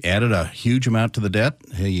he added a huge amount to the debt.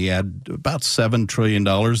 He had about $7 trillion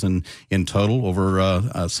in total over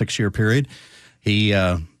a 6-year period. He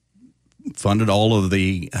funded all of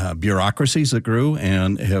the bureaucracies that grew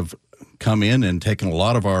and have come in and taken a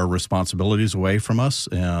lot of our responsibilities away from us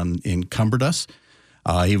and encumbered us.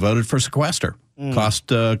 He voted for sequester. Cost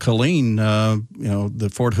Colleen, the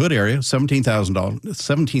Fort Hood area,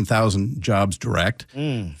 17,000 jobs direct,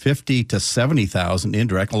 50 to 70,000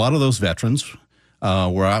 indirect. A lot of those veterans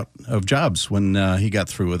were out of jobs when he got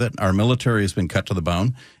through with it. Our military has been cut to the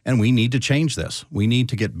bone, and we need to change this. We need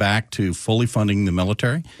to get back to fully funding the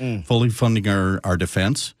military, fully funding our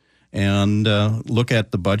defense, and look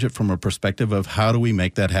at the budget from a perspective of how do we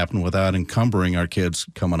make that happen without encumbering our kids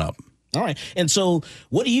coming up. All right. And so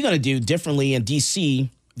what are you going to do differently in D.C.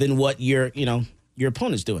 than what your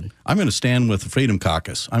opponent's doing? I'm going to stand with the Freedom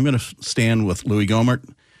Caucus. I'm going to stand with Louis Gohmert,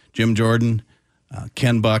 Jim Jordan,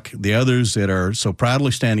 Ken Buck, the others that are so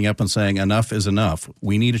proudly standing up and saying enough is enough.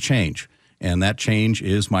 We need a change. And that change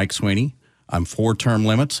is Mike Sweeney. I'm for term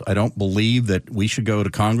limits. I don't believe that we should go to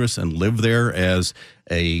Congress and live there as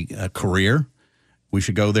a career. We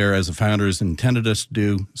should go there as the founders intended us to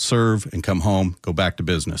do, serve and come home, go back to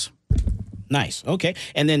business. Nice. Okay.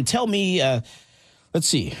 And then tell me, let's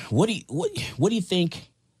see, what do you think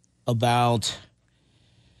about,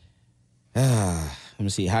 let me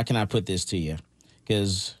see, how can I put this to you?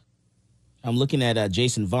 Because I'm looking at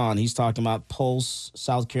Jason Vaughn. He's talking about Pulse,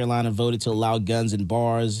 South Carolina voted to allow guns in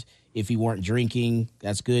bars if you weren't drinking.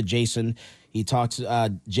 That's good, Jason. He talks,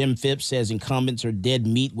 Jim Phipps says incumbents are dead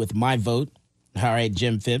meat with my vote. All right,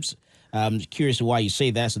 Jim Phipps. I'm curious why you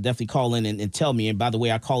say that, so definitely call in and tell me. And by the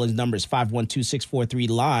way, our call-in number is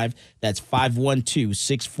 512-643-LIVE. That's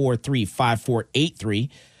 512-643-5483.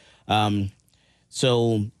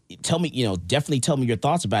 So tell me, definitely tell me your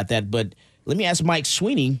thoughts about that. But let me ask Mike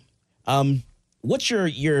Sweeney, what's your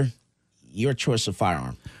choice of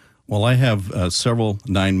firearm? Well, I have several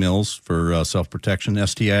 9mm for self-protection.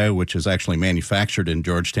 STI, which is actually manufactured in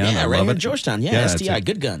Georgetown. Yeah, I right love in it. Georgetown. Yeah, STI,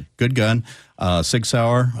 good gun. Good gun. Sig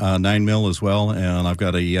Sauer, 9mm as well, and I've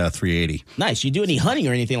got a 380. Nice. You do any hunting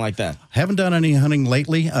or anything like that? Haven't done any hunting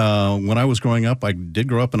lately. When I was growing up, I did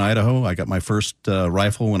grow up in Idaho. I got my first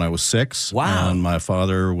rifle when I was 6. Wow. And my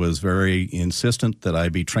father was very insistent that I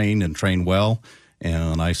be trained and trained well.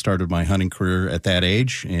 And I started my hunting career at that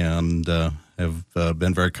age and have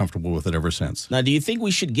been very comfortable with it ever since. Now, do you think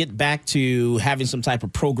we should get back to having some type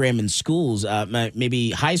of program in schools,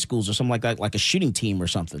 maybe high schools or something like that, like a shooting team or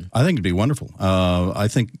something? I think it'd be wonderful. I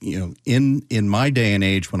think, in my day and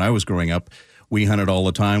age when I was growing up, we hunted all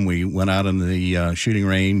the time. We went out in the shooting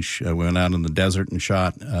range. We went out in the desert and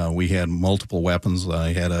shot. We had multiple weapons.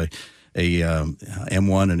 I had a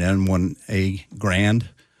M1 and M1A Grand.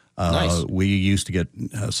 Nice. We used to get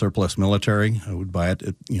surplus military. I would buy it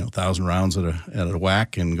at 1,000 rounds at a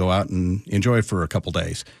whack and go out and enjoy it for a couple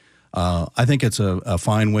days. I think it's a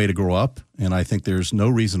fine way to grow up, and I think there's no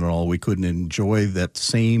reason at all we couldn't enjoy that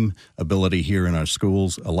same ability here in our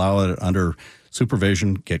schools, allow it under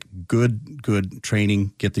supervision, get good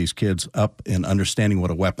training, get these kids up and understanding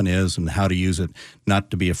what a weapon is and how to use it,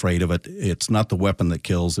 not to be afraid of it. It's not the weapon that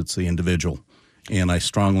kills, it's the individual. And I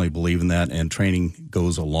strongly believe in that, and training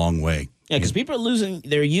goes a long way. Yeah, because people are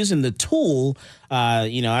they're using the tool.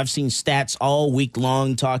 I've seen stats all week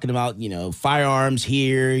long talking about, firearms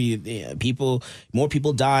here. More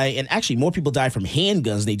people die. And actually, more people die from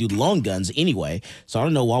handguns than they do long guns anyway. So I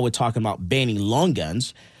don't know why we're talking about banning long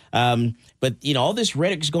guns. But all this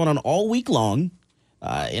rhetoric is going on all week long.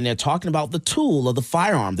 And they're talking about the tool of the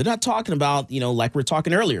firearm. They're not talking about, like we were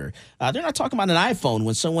talking earlier. They're not talking about an iPhone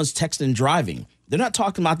when someone's texting and driving. They're not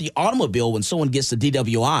talking about the automobile when someone gets the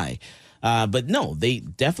DWI. But no, they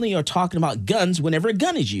definitely are talking about guns whenever a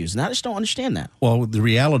gun is used. And I just don't understand that. Well, the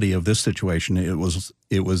reality of this situation, it was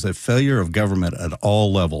a failure of government at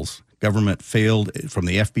all levels. government failed from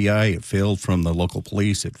the FBI. It failed from the local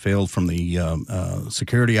police. It failed from the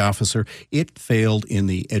security officer. It failed in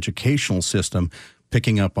the educational system,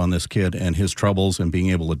 picking up on this kid and his troubles and being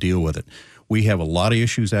able to deal with it. We have a lot of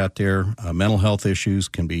issues out there. Mental health issues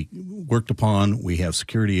can be worked upon. We have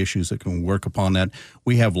security issues that can work upon that.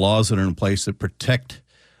 We have laws that are in place that protect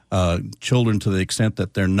children to the extent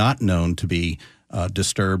that they're not known to be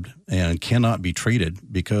disturbed and cannot be treated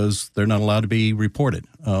because they're not allowed to be reported.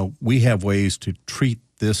 We have ways to treat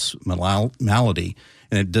this malady,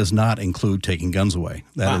 and it does not include taking guns away.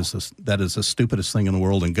 That is the stupidest thing in the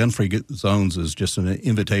world, and gun-free zones is just an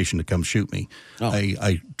invitation to come shoot me.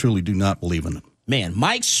 I truly do not believe in it. Man,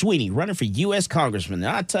 Mike Sweeney, running for U.S. Congressman.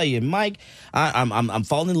 I tell you, Mike, I'm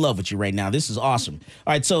falling in love with you right now. This is awesome.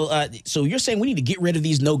 All right, so you're saying we need to get rid of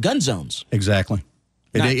these no-gun zones. Exactly.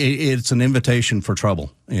 It's an invitation for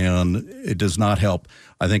trouble, and it does not help.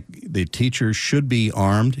 I think the teachers should be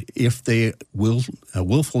armed if they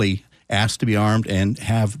willfully ask to be armed and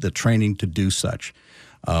have the training to do such.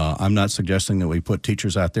 I'm not suggesting that we put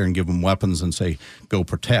teachers out there and give them weapons and say, go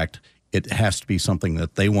protect. It has to be something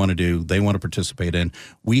that they want to do, they want to participate in.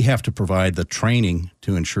 We have to provide the training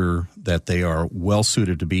to ensure that they are well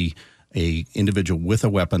suited to be a individual with a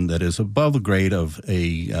weapon that is above the grade of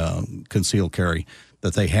a concealed carry,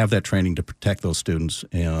 that they have that training to protect those students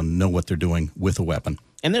and know what they're doing with a weapon.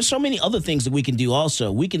 And there's so many other things that we can do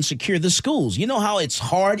also. We can secure the schools. You know how it's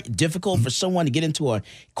hard, difficult for someone to get into a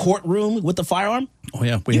courtroom with a firearm? Oh,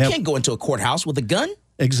 yeah. You can't go into a courthouse with a gun.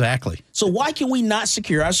 Exactly. So why can we not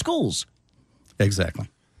secure our schools? Exactly.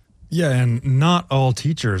 Yeah, and not all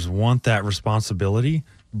teachers want that responsibility,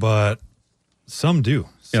 but some do.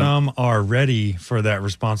 Some are ready for that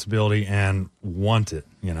responsibility and want it,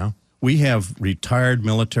 you know? We have retired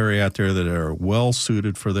military out there that are well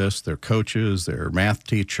suited for this. They're coaches, they're math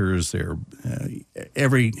teachers, they're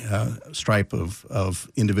every stripe of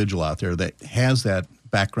individual out there that has that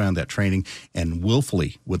background, that training, and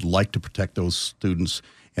willfully would like to protect those students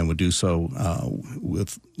and would do so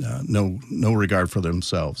with no regard for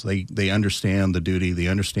themselves. They understand the duty, they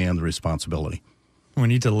understand the responsibility. We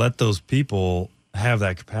need to let those people have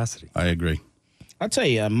that capacity. I agree. I'll tell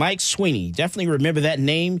you, Mike Sweeney, definitely remember that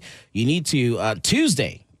name. You need to,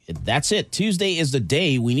 Tuesday, that's it. Tuesday is the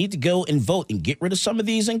day we need to go and vote and get rid of some of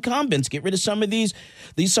these incumbents, get rid of some of these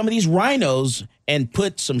rhinos, and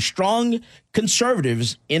put some strong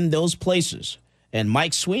conservatives in those places. And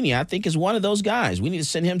Mike Sweeney, I think, is one of those guys. We need to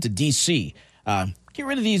send him to D.C. Get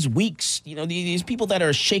rid of these weaks, these people that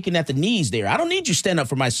are shaking at the knees there. I don't need you stand up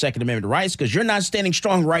for my Second Amendment rights because you're not standing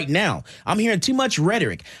strong right now. I'm hearing too much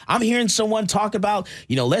rhetoric. I'm hearing someone talk about,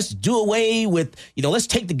 let's do away with, let's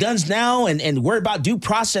take the guns now and worry about due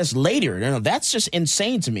process later. That's just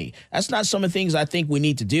insane to me. That's not some of the things I think we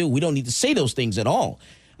need to do. We don't need to say those things at all.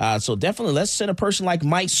 So definitely let's send a person like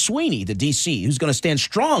Mike Sweeney to D.C. who's going to stand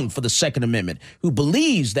strong for the Second Amendment, who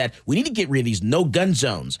believes that we need to get rid of these no-gun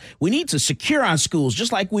zones. We need to secure our schools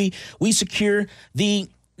just like we secure the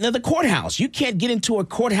courthouse. You can't get into a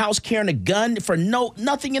courthouse carrying a gun for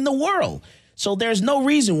nothing in the world. So there's no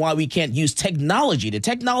reason why we can't use technology, the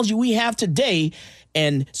technology we have today,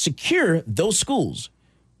 and secure those schools.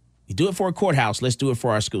 We do it for a courthouse. Let's do it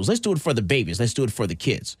for our schools. Let's do it for the babies. Let's do it for the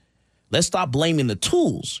kids. Let's stop blaming the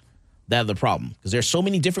tools that are the problem, because there's so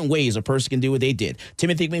many different ways a person can do what they did.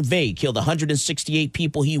 Timothy McVeigh killed 168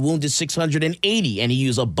 people. He wounded 680, and he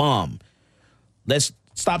used a bomb. Let's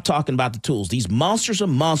stop talking about the tools. These monsters are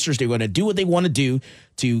monsters. They're going to do what they want to do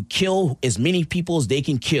to kill as many people as they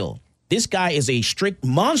can kill. This guy is a strict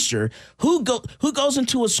monster who goes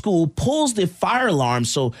into a school, pulls the fire alarm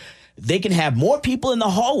so they can have more people in the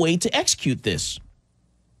hallway to execute this.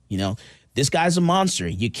 This guy's a monster.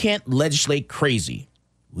 You can't legislate crazy.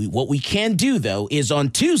 What we can do, though, is on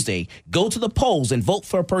Tuesday, go to the polls and vote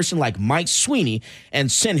for a person like Mike Sweeney and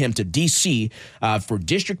send him to D.C. For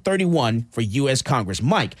District 31 for U.S. Congress.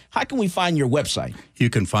 Mike, how can we find your website? You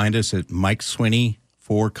can find us at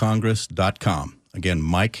MikeSweeney4Congress.com. Again,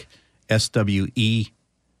 Mike, SWEENEY,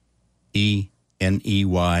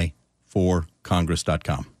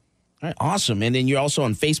 4Congress.com. All right, awesome. And then you're also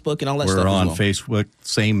on Facebook and all that stuff. We're on well. Facebook,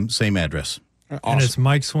 same address. Right, awesome. And it's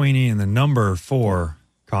Mike Sweeney and the number 4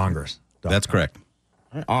 Congress. That's correct.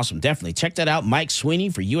 All right, awesome. Definitely. Check that out. Mike Sweeney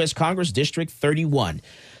for U.S. Congress District 31.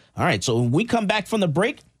 All right, so when we come back from the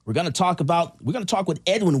break, we're going to talk with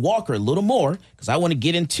Edwin Walker a little more, because I want to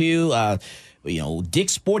get into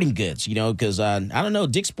Dick's Sporting Goods, because I don't know,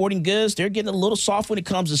 Dick's Sporting Goods, they're getting a little soft when it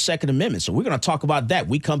comes to Second Amendment. So we're going to talk about that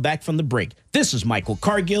when we come back from the break. This is Michael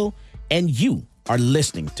Cargill, and you are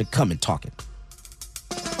listening to Come and Talk It.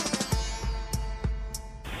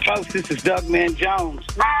 folks. This is Doug Man Jones.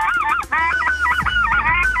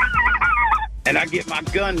 And I get my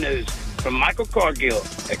gun news from Michael Cargill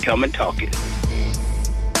at Come and Talk It.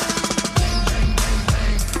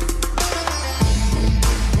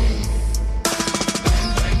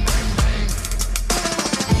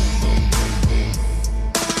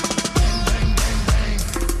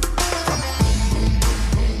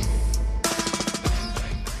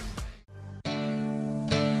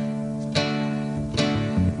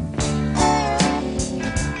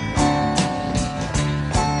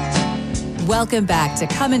 Welcome back to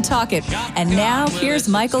Come and Talk It. And now here's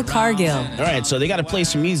Michael Cargill. All right, so they got to play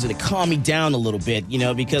some music to calm me down a little bit,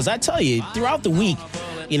 because I tell you, throughout the week,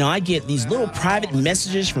 I get these little private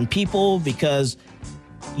messages from people because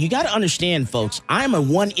you got to understand, folks, I'm a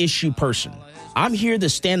one-issue person. I'm here to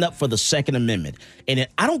stand up for the Second Amendment. And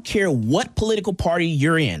I don't care what political party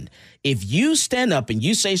you're in. If you stand up and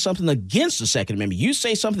you say something against the Second Amendment, you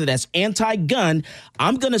say something that's anti-gun,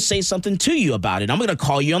 I'm going to say something to you about it. I'm going to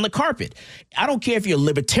call you on the carpet. I don't care if you're a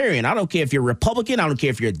libertarian. I don't care if you're a Republican. I don't care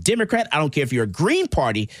if you're a Democrat. I don't care if you're a Green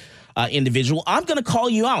Party individual. I'm going to call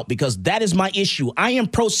you out because that is my issue. I am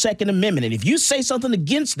pro-Second Amendment. And if you say something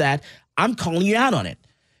against that, I'm calling you out on it.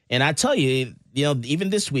 And I tell you, even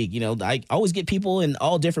this week, I always get people in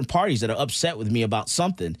all different parties that are upset with me about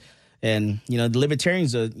something. And, the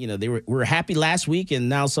libertarians, they were happy last week, and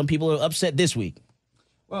now some people are upset this week.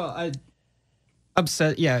 Well,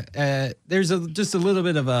 upset, yeah. There's just a little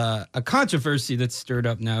bit of a controversy that's stirred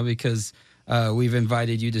up now because we've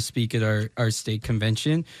invited you to speak at our state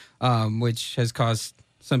convention, which has caused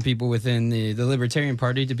some people within the Libertarian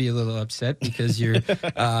Party to be a little upset because you're,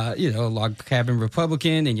 a log cabin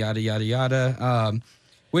Republican and yada, yada, yada.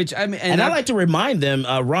 I like to remind them,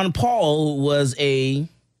 Ron Paul was a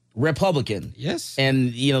Republican. Yes.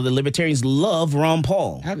 And, the Libertarians love Ron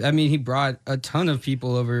Paul. I mean, he brought a ton of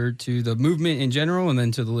people over to the movement in general and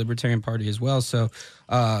then to the Libertarian Party as well. So,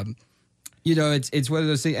 it's one of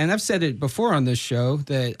those things. And I've said it before on this show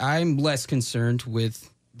that I'm less concerned with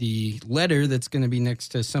the letter that's going to be next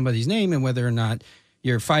to somebody's name and whether or not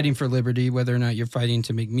you're fighting for liberty, whether or not you're fighting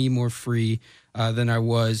to make me more free than I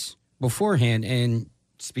was beforehand. And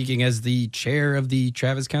speaking as the chair of the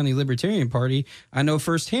Travis County Libertarian Party, I know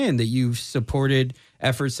firsthand that you've supported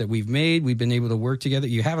efforts that we've made. We've been able to work together.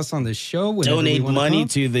 You have us on the show. Donate money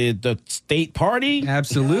to the state party.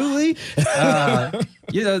 Absolutely.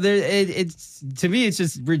 It's to me, it's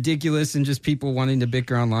just ridiculous and just people wanting to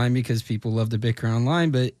bicker online because people love to bicker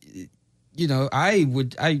online. But,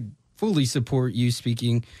 I fully support you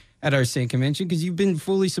speaking at our state convention because you've been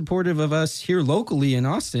fully supportive of us here locally in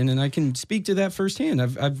Austin, and I can speak to that firsthand.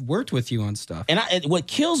 I've worked with you on stuff. And what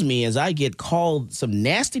kills me is I get called some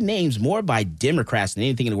nasty names more by Democrats than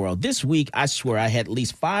anything in the world. This week, I swear, I had at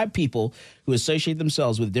least 5 people who associate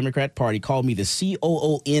themselves with the Democrat Party call me the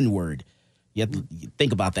COON word. You have to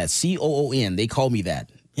think about that. COON. They call me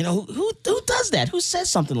that. Who does that? Who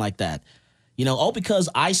says something like that? All because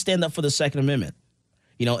I stand up for the Second Amendment.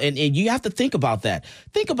 And you have to think about that.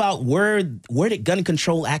 Think about where did gun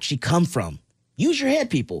control actually come from? Use your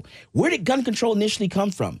head, people. Where did gun control initially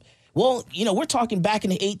come from? Well, we're talking back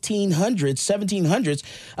in the 1800s,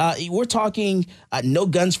 1700s. We're talking no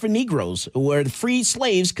guns for Negroes, where the freed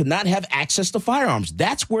slaves could not have access to firearms.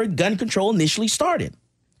 That's where gun control initially started.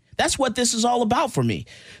 That's what this is all about for me.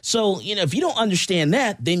 So, if you don't understand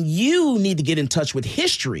that, then you need to get in touch with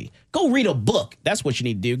history. Go read a book. That's what you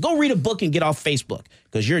need to do. Go read a book and get off Facebook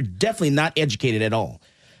because you're definitely not educated at all.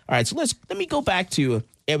 All right, so let me go back to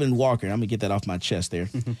Edwin Walker. I'm going to get that off my chest there.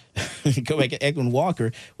 Go back to Edwin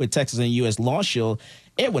Walker with Texas and U.S. Law Shield.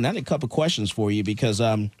 Edwin, I had a couple questions for you because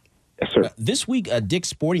yes, sir. This week, Dick's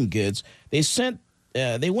Sporting Goods, they sent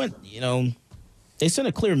a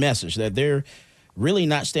clear message that they're really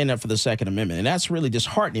not standing up for the Second Amendment. And that's really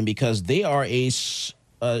disheartening because they are a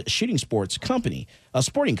shooting sports company, a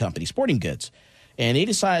sporting company, Sporting Goods. And they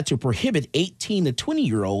decided to prohibit 18 to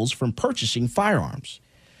 20-year-olds from purchasing firearms.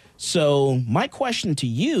 So my question to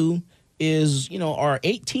you is, are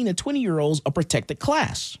 18 to 20-year-olds a protected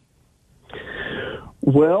class?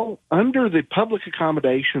 Well, under the Public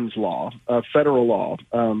Accommodations Law, federal law,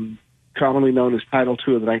 commonly known as Title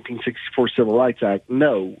II of the 1964 Civil Rights Act,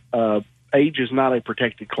 no, age is not a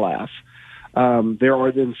protected class. There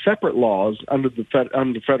are then separate laws under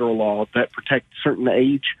federal law that protect certain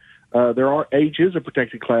age. Age is a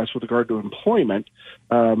protected class with regard to employment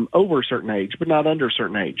over a certain age, but not under a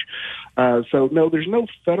certain age. So no, there's no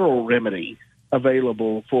federal remedy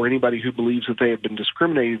available for anybody who believes that they have been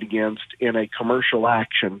discriminated against in a commercial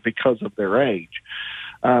action because of their age.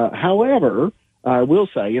 However, I will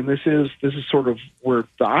say, and this is sort of where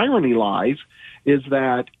the irony lies, is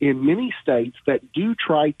that in many states that do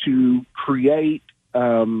try to create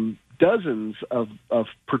dozens of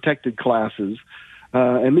protected classes,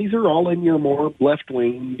 and these are all in your more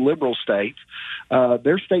left-wing liberal states,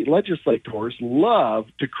 their state legislators love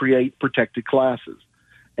to create protected classes.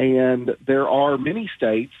 And there are many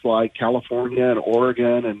states like California and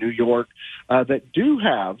Oregon and New York that do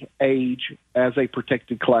have age as a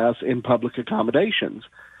protected class in public accommodations.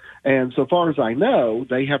 And so far as I know,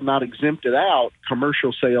 they have not exempted out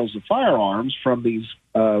commercial sales of firearms from these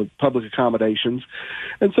public accommodations.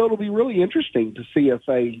 And so it'll be really interesting to see if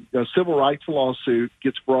a civil rights lawsuit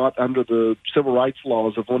gets brought under the civil rights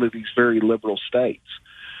laws of one of these very liberal states.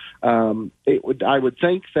 I would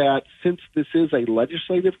think that since this is a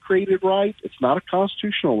legislative created right, it's not a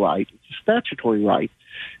constitutional right, it's a statutory right.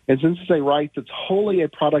 And since it's a right that's wholly a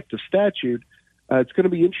product of statute, it's going to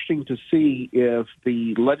be interesting to see if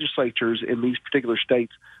the legislatures in these particular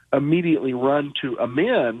states immediately run to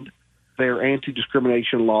amend their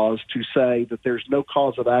anti-discrimination laws to say that there's no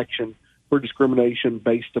cause of action for discrimination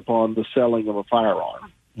based upon the selling of a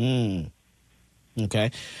firearm.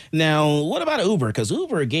 Okay. Now, what about Uber? Because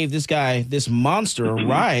Uber gave this guy, this monster, a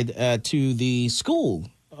ride to the school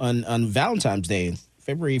on Valentine's Day,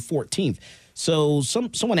 February 14th. So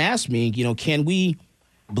someone asked me, can we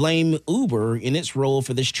blame Uber in its role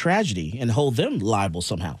for this tragedy and hold them liable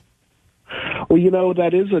somehow? Well,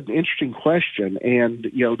 that is an interesting question, and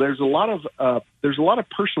there's a lot of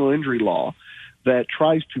personal injury law that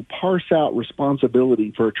tries to parse out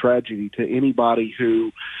responsibility for a tragedy to anybody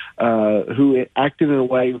who acted in a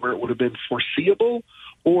way where it would have been foreseeable,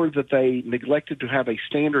 or that they neglected to have a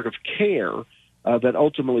standard of care that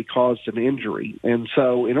ultimately caused an injury. And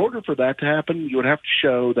so, in order for that to happen, you would have to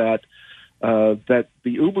show that the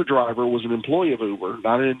Uber driver was an employee of Uber,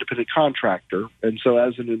 not an independent contractor. And so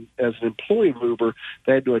as an employee of Uber,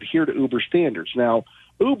 they had to adhere to Uber standards. Now,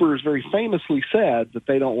 Uber has very famously said that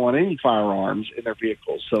they don't want any firearms in their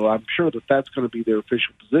vehicles. So I'm sure that that's going to be their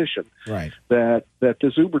official position. Right. That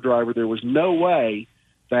this Uber driver, there was no way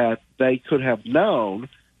that they could have known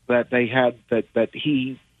that they had that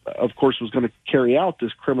he, of course, was going to carry out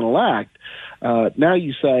this criminal act. Now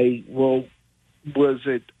you say, well, was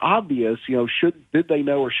it obvious, did they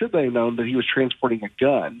know or should they have known that he was transporting a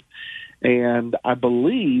gun? And I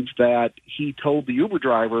believe that he told the Uber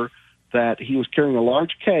driver that he was carrying a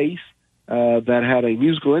large case that had a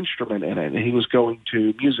musical instrument in it, and he was going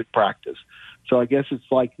to music practice. So I guess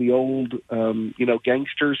it's like the old,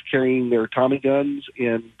 gangsters carrying their Tommy guns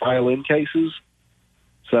in violin cases.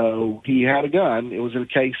 So he had a gun. It was in a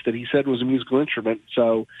case that he said was a musical instrument.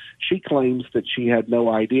 So she claims that she had no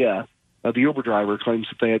idea. The Uber driver claims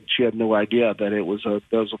that she had no idea that it was a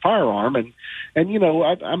firearm, and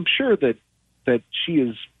I'm sure that she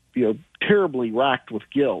is terribly racked with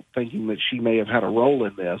guilt, thinking that she may have had a role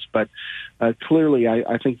in this. But clearly,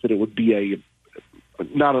 I think that it would be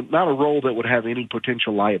not a role that would have any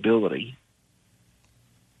potential liability.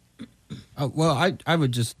 Well, I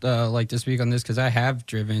would just like to speak on this because I have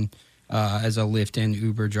driven as a Lyft and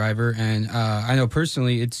Uber driver, and I know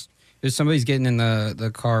personally if somebody's getting in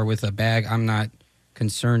the car with a bag, I'm not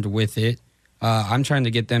concerned with it. I'm trying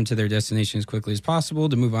to get them to their destination as quickly as possible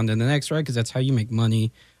to move on to the next ride, because that's how you make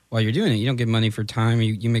money while you're doing it. You don't get money for time.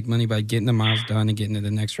 You make money by getting the miles done and getting to the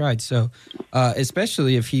next ride. So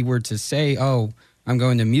especially if he were to say, oh, I'm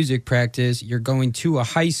going to music practice, you're going to a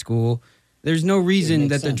high school, there's no reason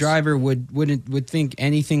that the driver would think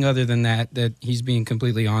anything other than that he's being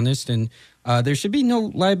completely honest. And there should be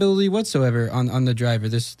no liability whatsoever on the driver.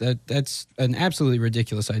 That's an absolutely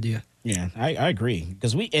ridiculous idea. Yeah, I agree,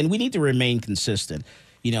 because we need to remain consistent.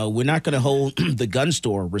 We're not going to hold the gun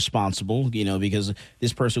store responsible, because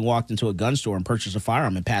this person walked into a gun store and purchased a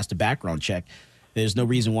firearm and passed a background check. There's no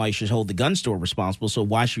reason why you should hold the gun store responsible. So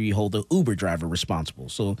why should you hold the Uber driver responsible?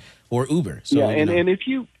 Or Uber. So, yeah, and if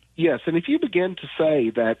you begin to say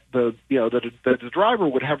that the driver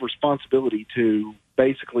would have responsibility to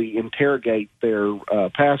basically interrogate their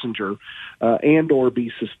passenger and or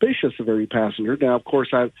be suspicious of every passenger. Now, of course,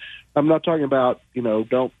 I'm not talking about,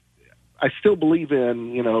 I still believe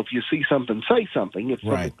in, if you see something, say something. If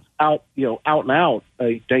right. Out and out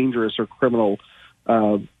a dangerous or criminal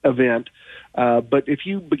event. But if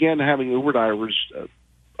you began having Uber drivers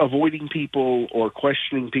avoiding people or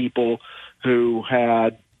questioning people who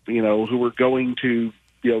had, who were going to,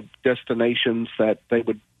 destinations that they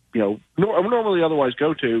would, normally otherwise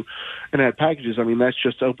go to and had packages, I mean, that's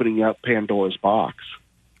just opening up Pandora's box.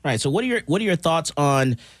 Right. So what are your thoughts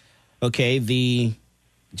on,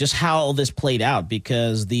 just how all this played out?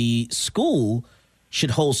 Because the school should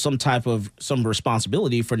hold some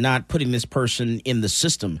responsibility for not putting this person in the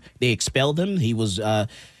system. They expelled him. He was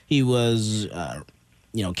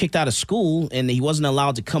kicked out of school, and he wasn't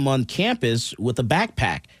allowed to come on campus with a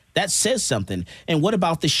backpack. That says something. And what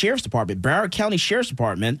about the sheriff's department, Broward County Sheriff's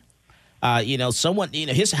Department?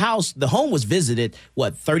 His house, the home was visited,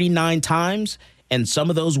 39 times? And some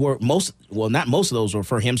of those were not most of those were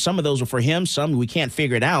for him. Some of those were for him. Some we can't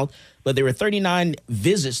figure it out. But there were 39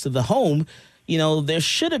 visits to the home. There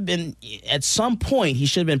should have been, at some point, he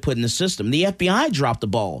should have been put in the system. The FBI dropped the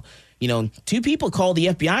ball. 2 people called the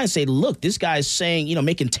FBI and say, look, this guy's saying,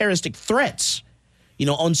 making terroristic threats,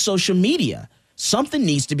 on social media. Something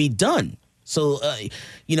needs to be done. So,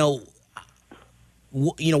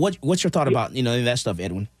 what's your thought about, that stuff,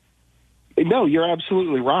 Edwin? No, you're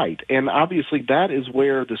absolutely right. And obviously that is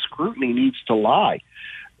where the scrutiny needs to lie,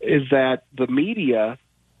 is that the media,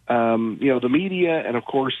 and of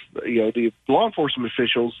course, the law enforcement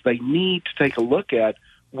officials, they need to take a look at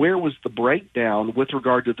where was the breakdown with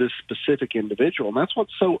regard to this specific individual. And that's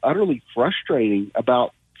what's so utterly frustrating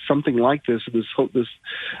about something like this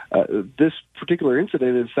particular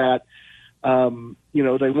incident is that,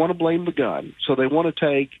 they want to blame the gun. So they want to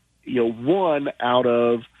take, one out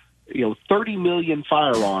of, 30 million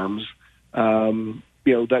firearms.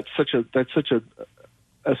 That's such a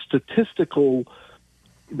statistically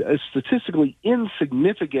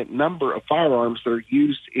insignificant number of firearms that are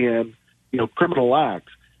used in, criminal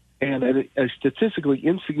acts, and a statistically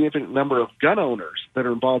insignificant number of gun owners that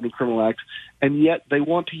are involved in criminal acts, and yet they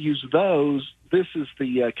want to use those. This is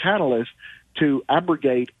the catalyst to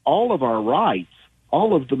abrogate all of our rights,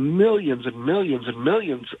 all of the millions and millions and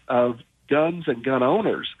millions of guns and gun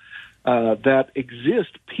owners that exist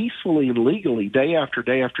peacefully and legally day after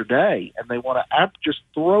day after day, and they want to just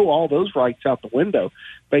throw all those rights out the window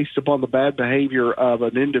based upon the bad behavior of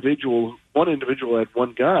an individual. One individual had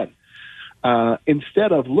one gun.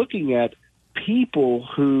 Instead of looking at people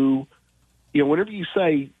who, whenever you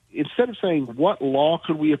say, instead of saying what law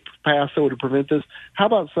could we have passed that would prevent this, how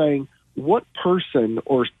about saying what person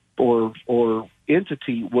or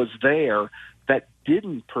entity was there that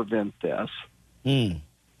didn't prevent this? Yeah,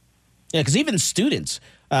 because even students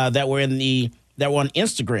that were on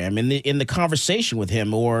Instagram in the conversation with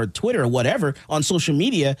him, or Twitter or whatever on social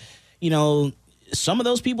media, some of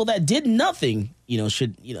those people that did nothing,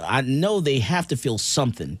 I know they have to feel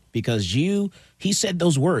something, because he said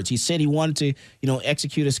those words. He said he wanted to,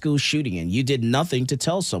 execute a school shooting, and you did nothing to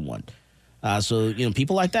tell someone. So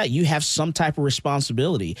people like that, you have some type of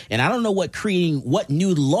responsibility. And I don't know what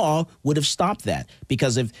new law would have stopped that,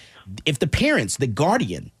 because if the parents, the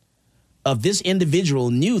guardian of this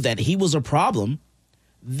individual knew that he was a problem,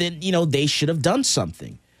 then, they should have done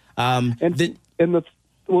something. The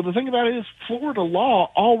thing about it is Florida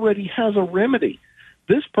law already has a remedy.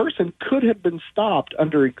 This person could have been stopped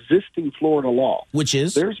under existing Florida law. Which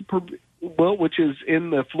is? Which is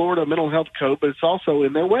in the Florida Mental Health Code, but it's also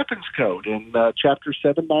in their weapons code in Chapter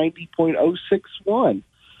 790.061.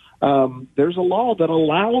 There's a law that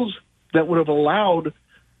would have allowed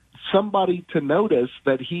somebody to notice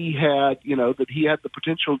that he had the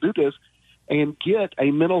potential to do this and get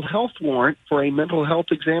a mental health warrant for a mental health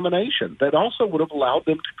examination. That also would have allowed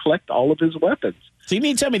them to collect all of his weapons. So you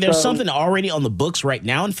mean to tell me there's something already on the books right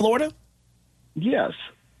now in Florida? Yes.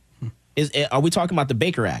 Are we talking about the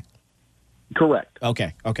Baker Act? Correct.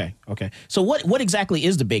 Okay. So what exactly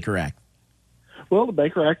is the Baker Act? Well, the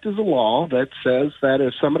Baker Act is a law that says that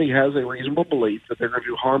if somebody has a reasonable belief that they're going to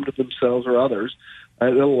do harm to themselves or others,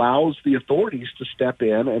 it allows the authorities to step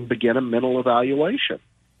in and begin a mental evaluation.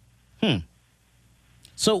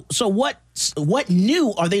 So what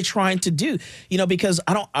new are they trying to do? Because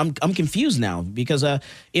I'm confused now, because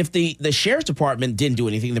if the sheriff's department didn't do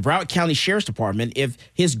anything, the Broward County Sheriff's Department, if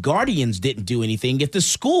his guardians didn't do anything, if the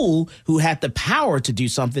school who had the power to do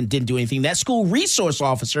something didn't do anything, that school resource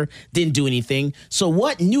officer didn't do anything. So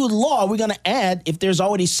what new law are we going to add if there's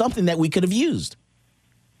already something that we could have used?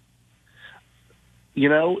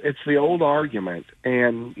 It's the old argument.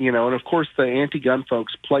 And of course the anti-gun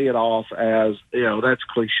folks play it off as, that's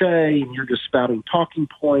cliche and you're just spouting talking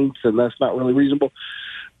points and that's not really reasonable.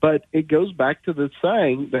 But it goes back to the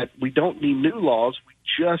saying that we don't need new laws. We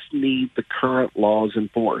just need the current laws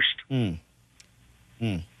enforced. Well,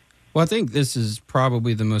 I think this is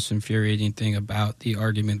probably the most infuriating thing about the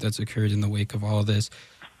argument that's occurred in the wake of all of this.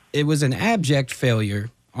 It was an abject failure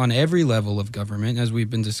on every level of government, as we've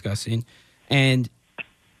been discussing. And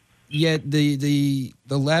yet the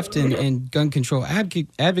left and gun control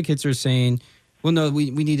advocates are saying, well, no, we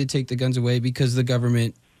need to take the guns away because the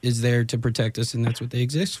government is there to protect us, and that's what they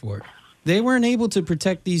exist for. They weren't able to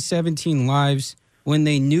protect these 17 lives when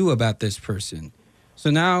they knew about this person. So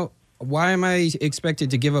now, why am I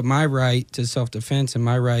expected to give up my right to self-defense and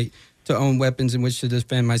my right to own weapons in which to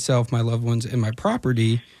defend myself, my loved ones, and my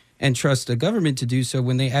property, and trust the government to do so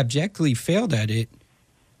when they abjectly failed at it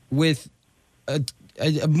with a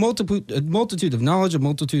multitude of knowledge, a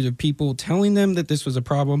multitude of people telling them that this was a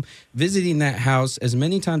problem, visiting that house as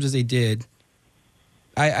many times as they did?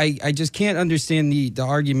 I just can't understand the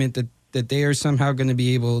argument that they are somehow going to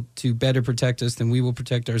be able to better protect us than we will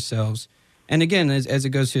protect ourselves. And again, as it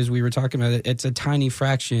goes to, as we were talking about, it's a tiny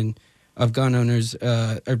fraction of gun owners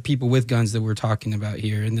or people with guns that we're talking about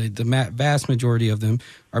here. And the vast majority of them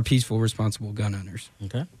are peaceful, responsible gun owners.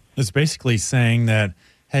 Okay. It's basically saying that,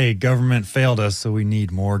 hey, government failed us, so we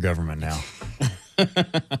need more government now.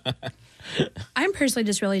 I'm personally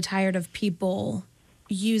just really tired of people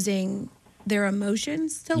using their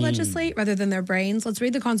emotions to legislate rather than their brains. Let's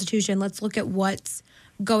read the Constitution. Let's look at what's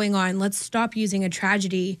going on. Let's stop using a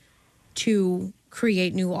tragedy to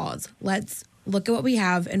create new laws. Let's look at what we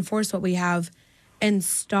have, enforce what we have, and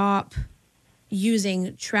stop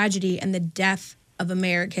using tragedy and the death of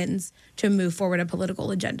Americans to move forward a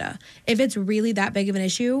political agenda. If it's really that big of an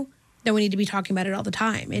issue, then we need to be talking about it all the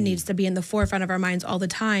time. It needs to be in the forefront of our minds all the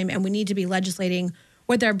time, and we need to be legislating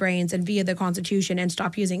with our brains and via the Constitution and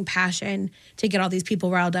stop using passion to get all these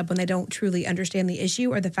people riled up when they don't truly understand the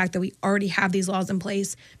issue or the fact that we already have these laws in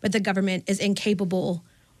place, but the government is incapable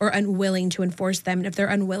or unwilling to enforce them. And if they're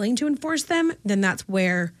unwilling to enforce them, then that's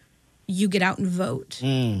where you get out and vote.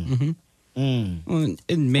 Well,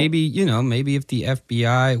 and maybe if the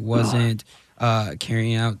FBI wasn't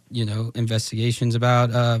carrying out, investigations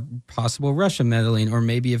about possible Russia meddling, or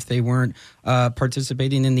maybe if they weren't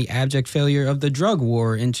participating in the abject failure of the drug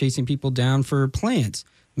war and chasing people down for plants,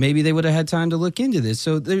 maybe they would have had time to look into this.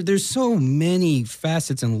 So there's so many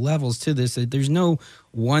facets and levels to this that there's no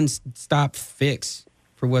one-stop fix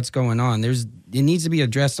for what's going on. It needs to be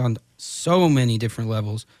addressed on so many different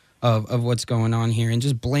levels of what's going on here, and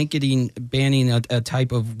just banning a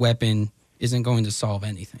type of weapon isn't going to solve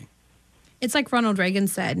anything. It's like Ronald Reagan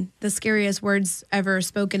said, the scariest words ever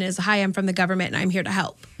spoken is, "Hi, I'm from the government and I'm here to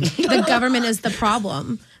help." The government is the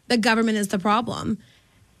problem. The government is the problem.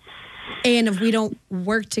 And if we don't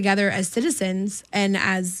work together as citizens and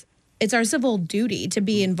it's our civil duty to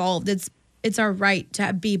be involved, it's our right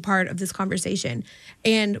to be part of this conversation.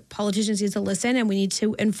 And politicians need to listen, and we need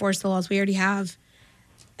to enforce the laws we already have.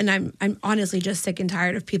 And I'm honestly just sick and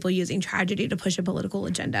tired of people using tragedy to push a political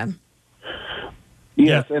agenda.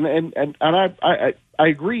 Yes, and I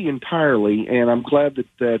agree entirely, and I'm glad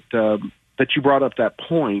that you brought up that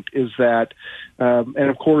point. Is that, and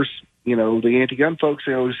of course, the anti-gun folks,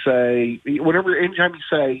 they always say, anytime you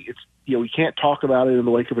say it's, you can't talk about it in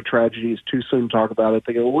the wake of a tragedy, it's too soon to talk about it.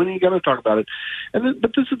 They go, well, when are you going to talk about it?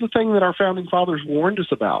 But this is the thing that our founding fathers warned us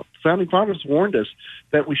about. The founding fathers warned us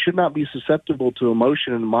that we should not be susceptible to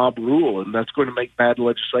emotion and mob rule, and that's going to make bad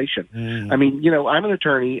legislation. I mean, I'm an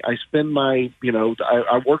attorney. I spend my,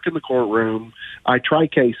 I work in the courtroom. I try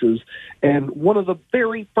cases. And one of the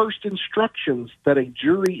very first instructions that a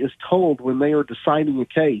jury is told when they are deciding a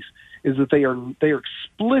case is that they are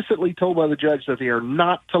explicitly told by the judge that they are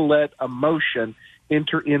not to let emotion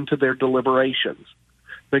enter into their deliberations,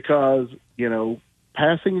 because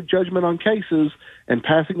passing a judgment on cases and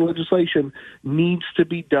passing legislation needs to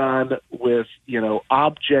be done with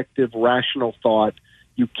objective, rational thought.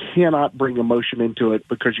 You cannot bring emotion into it,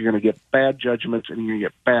 because you're going to get bad judgments and you're going to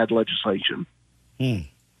get bad legislation.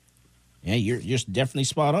 Yeah, you're definitely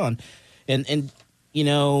spot on, and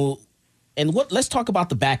let's talk about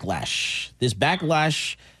the backlash. This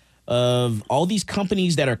backlash of all these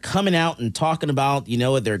companies that are coming out and talking about,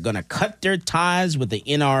 they're going to cut their ties with the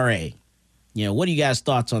NRA. What are you guys'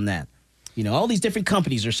 thoughts on that? All these different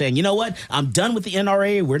companies are saying, you know what? I'm done with the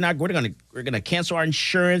NRA. We're going to cancel our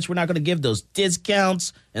insurance. We're not going to give those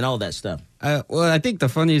discounts and all that stuff. Well, I think the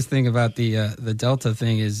funniest thing about the Delta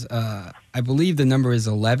thing is I believe the number is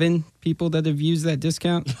 11 people that have used that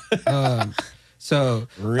discount. So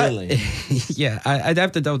really, yeah, I'd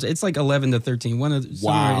have to double. It's like 11 to 13,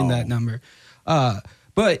 somewhere in that number.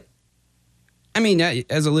 But I mean,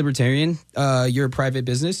 as a libertarian, you're a private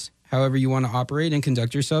business. However you want to operate and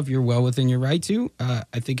conduct yourself, you're well within your right to.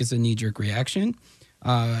 I think it's a knee-jerk reaction.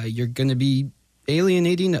 You're going to be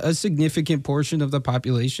alienating a significant portion of the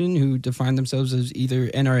population who define themselves as either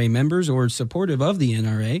NRA members or supportive of the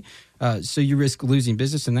NRA. So you risk losing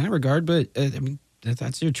business in that regard. But I mean,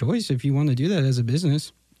 that's your choice if you want to do that as a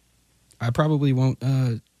business. I probably won't,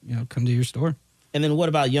 come to your store. And then what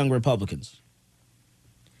about young Republicans?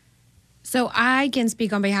 So I can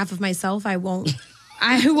speak on behalf of myself. I won't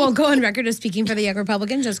I won't go on record as speaking for the Young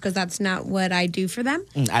Republicans just because that's not what I do for them.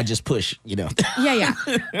 I just push, Yeah.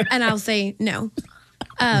 And I'll say no.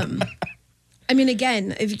 I mean,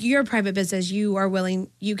 again, if you're a private business, you are willing,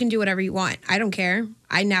 you can do whatever you want. I don't care.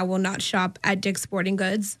 I now will not shop at Dick's Sporting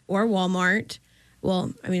Goods or Walmart.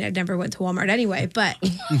 Well, I mean, I never went to Walmart anyway, but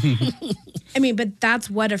but that's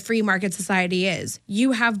what a free market society is.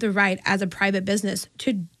 You have the right as a private business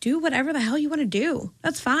to do whatever the hell you want to do.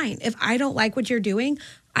 That's fine. If I don't like what you're doing,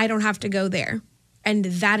 I don't have to go there. And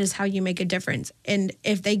that is how you make a difference. And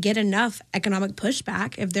if they get enough economic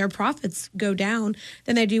pushback, if their profits go down,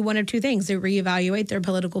 then they do one of two things. They reevaluate their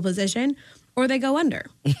political position or they go under.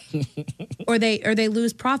 or they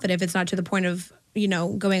lose profit if it's not to the point of,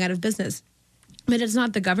 going out of business. But it's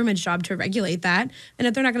not the government's job to regulate that. And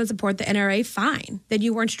if they're not going to support the NRA, fine. Then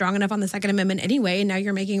you weren't strong enough on the Second Amendment anyway, and now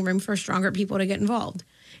you're making room for stronger people to get involved.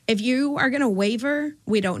 If you are going to waver,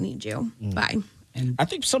 we don't need you. Bye. And I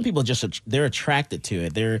think some people they're attracted to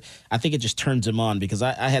it. I think it just turns them on because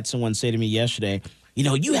I had someone say to me yesterday,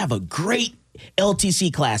 you have a great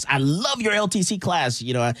LTC class. I love your LTC class.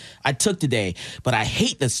 I took today, but I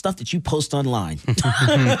hate the stuff that you post online.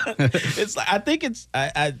 It's like, I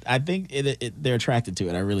think they're attracted to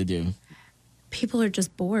it. I really do. People are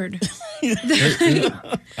just bored.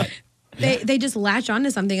 They just latch onto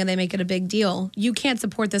something and they make it a big deal. You can't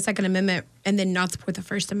support the Second Amendment and then not support the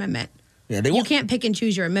First Amendment. Yeah, you can't pick and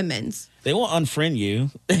choose your amendments. They won't unfriend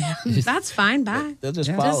you. That's fine. Bye. They'll just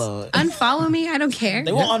follow. Just unfollow me. I don't care.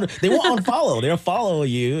 They won't unfollow. They'll follow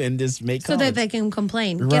you and just make comments. So that they can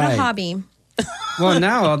complain. Get a hobby. Well,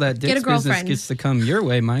 now all that Dick's business gets to come your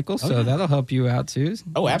way, Michael, so that'll help you out too.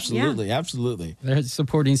 Oh, absolutely. Yeah. Absolutely. They're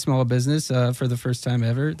supporting small business for the first time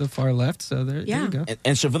ever, the far left, so there you go.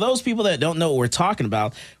 And so for those people that don't know what we're talking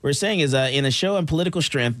about, what we're saying is in a show on political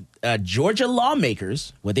strength, Georgia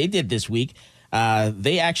lawmakers, what they did this week,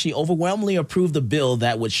 they actually overwhelmingly approved the bill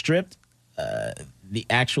that would strip the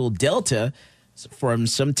actual Delta from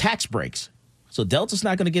some tax breaks. So Delta's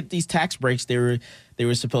not going to get these tax breaks they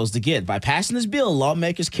were supposed to get. By passing this bill,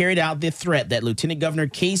 lawmakers carried out the threat that Lieutenant Governor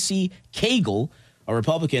Casey Cagle, a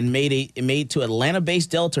Republican, made to Atlanta-based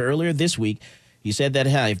Delta earlier this week. He said that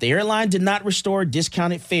if the airline did not restore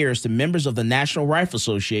discounted fares to members of the National Rifle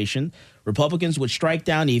Association, Republicans would strike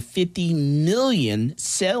down a $50 million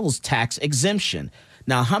sales tax exemption.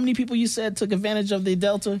 Now, how many people you said took advantage of the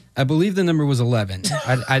Delta? I believe the number was 11.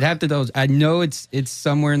 I'd have to know. I know it's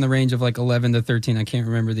somewhere in the range of like 11 to 13. I can't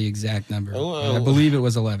remember the exact number. I believe it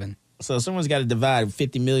was 11. So someone's got to divide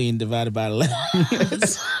 50 million divided by 11.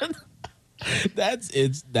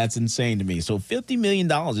 That's insane to me. So $50 million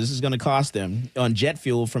this is going to cost them on jet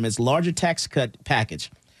fuel from its larger tax cut package.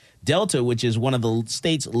 Delta, which is one of the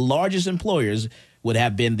state's largest employers, would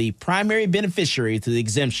have been the primary beneficiary to the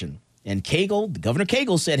exemption. And Governor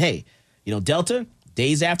Cagle said, hey, Delta,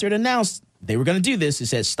 days after it announced they were going to do this, he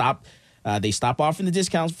said they stop offering the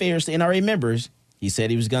discount fares to NRA members. He said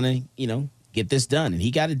he was going to, get this done, and he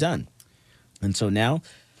got it done. And so now,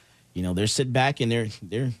 they're sitting back and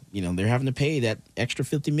they're having to pay that extra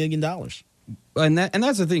 $50 million. And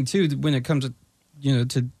that's the thing too when it comes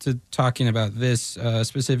to talking about this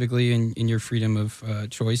specifically in your freedom of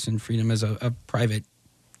choice and freedom as a private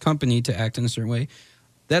company to act in a certain way.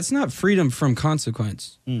 That's not freedom from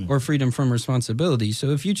consequence or freedom from responsibility.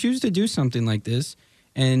 So if you choose to do something like this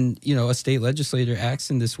and, a state legislator acts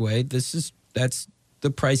in this way, that's the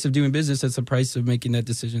price of doing business. That's the price of making that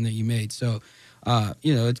decision that you made. So,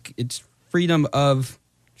 it's freedom of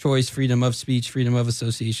choice, freedom of speech, freedom of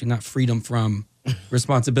association, not freedom from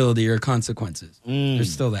responsibility or consequences. There's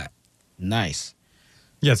still that. Nice.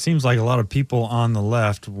 Yeah, it seems like a lot of people on the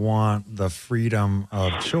left want the freedom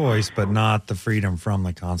of choice, but not the freedom from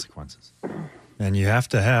the consequences. And you have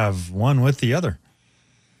to have one with the other.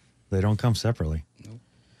 They don't come separately.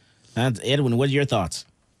 Edwin, what are your thoughts?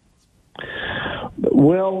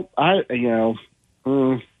 Well, I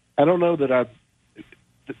don't know that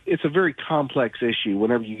it's a very complex issue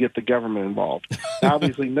whenever you get the government involved.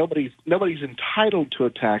 Obviously, nobody's entitled to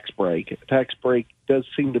a tax break. A tax break does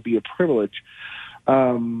seem to be a privilege.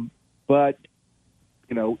 But,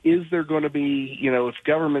 is there going to be, if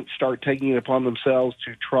governments start taking it upon themselves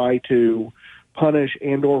to try to punish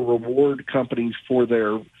and or reward companies for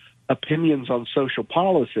their opinions on social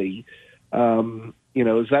policy,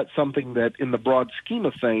 is that something that in the broad scheme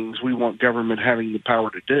of things we want government having the power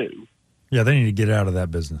to do? Yeah, they need to get out of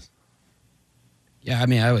that business. Yeah, I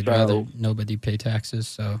mean, I would rather nobody pay taxes,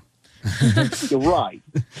 so... You're right.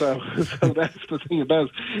 So that's the thing about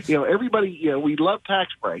it. Everybody, we love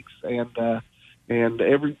tax breaks, and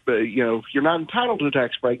you're not entitled to a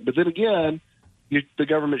tax break. But then again, the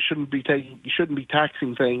government shouldn't be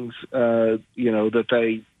taxing things, that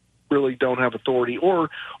they really don't have authority, or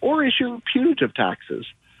issuing punitive taxes,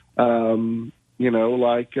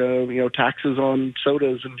 taxes on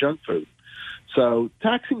sodas and junk food. So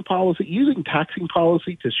using taxing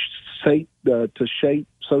policy to shape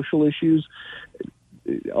social issues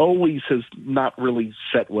always has not really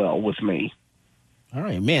set well with me. All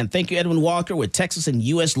right, man. Thank you, Edwin Walker with Texas and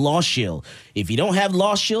U.S. Law Shield. If you don't have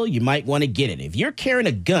Law Shield, you might want to get it. If you're carrying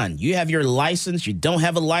a gun, you have your license, you don't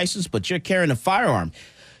have a license, but you're carrying a firearm,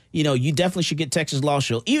 you definitely should get Texas Law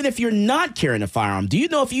Shield. Even if you're not carrying a firearm, do you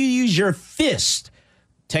know if you use your fist,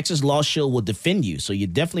 Texas Law Shield will defend you? So you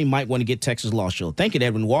definitely might want to get Texas Law Shield. Thank you,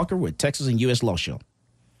 Edwin Walker with Texas and U.S. Law Shield.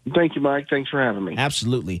 Thank you, Mike. Thanks for having me.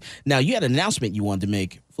 Absolutely. Now, you had an announcement you wanted to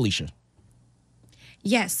make, Felicia.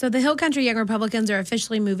 Yes, so the Hill Country Young Republicans are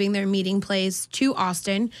officially moving their meeting place to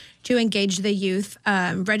Austin to engage the youth.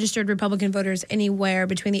 Registered Republican voters anywhere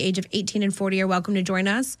between the age of 18 and 40 are welcome to join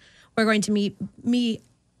us. We're going to be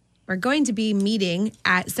meeting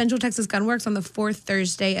at Central Texas Gunworks on the fourth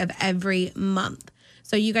Thursday of every month.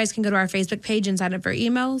 So you guys can go to our Facebook page and sign up for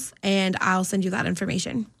emails, and I'll send you that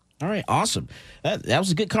information. All right, awesome. That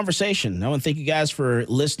was a good conversation. I want to thank you guys for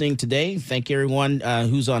listening today. Thank everyone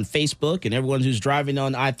who's on Facebook and everyone who's driving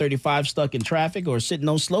on I-35 stuck in traffic or sitting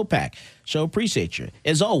on Slowpack. So appreciate you.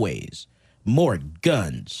 As always, more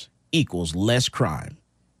guns equals less crime.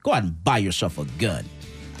 Go out and buy yourself a gun.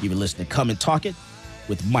 You've been listening to Come and Talk It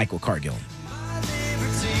with Michael Cargill.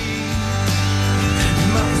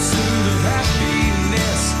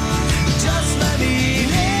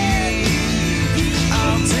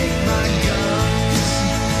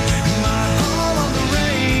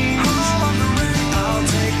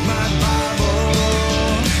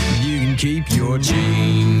 Keep your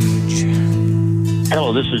change.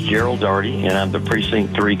 Hello, this is Gerald Daugherty, and I'm the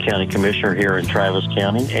Precinct 3 County Commissioner here in Travis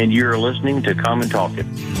County, and you're listening to Come and Talk It.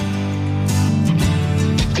 Purple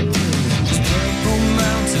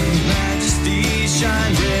mountain majesty,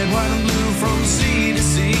 shine red, white, and blue from sea to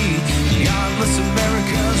sea. God bless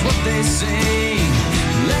America's what they say.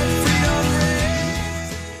 Let freedom ring.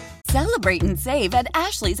 Celebrate and save at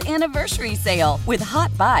Ashley's Anniversary Sale. With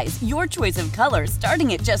Hot Buys, your choice of colors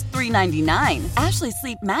starting at just $3.99. Ashley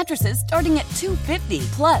Sleep mattresses starting at $2.50.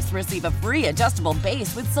 Plus, receive a free adjustable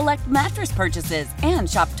base with select mattress purchases. And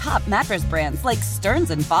shop top mattress brands like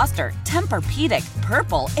Stearns & Foster, Tempur-Pedic,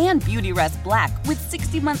 Purple, and Beautyrest Black with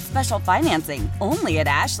 60-month special financing. Only at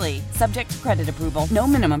Ashley. Subject to credit approval. No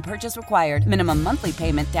minimum purchase required. Minimum monthly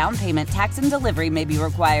payment, down payment, tax, and delivery may be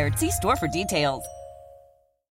required. See store for details.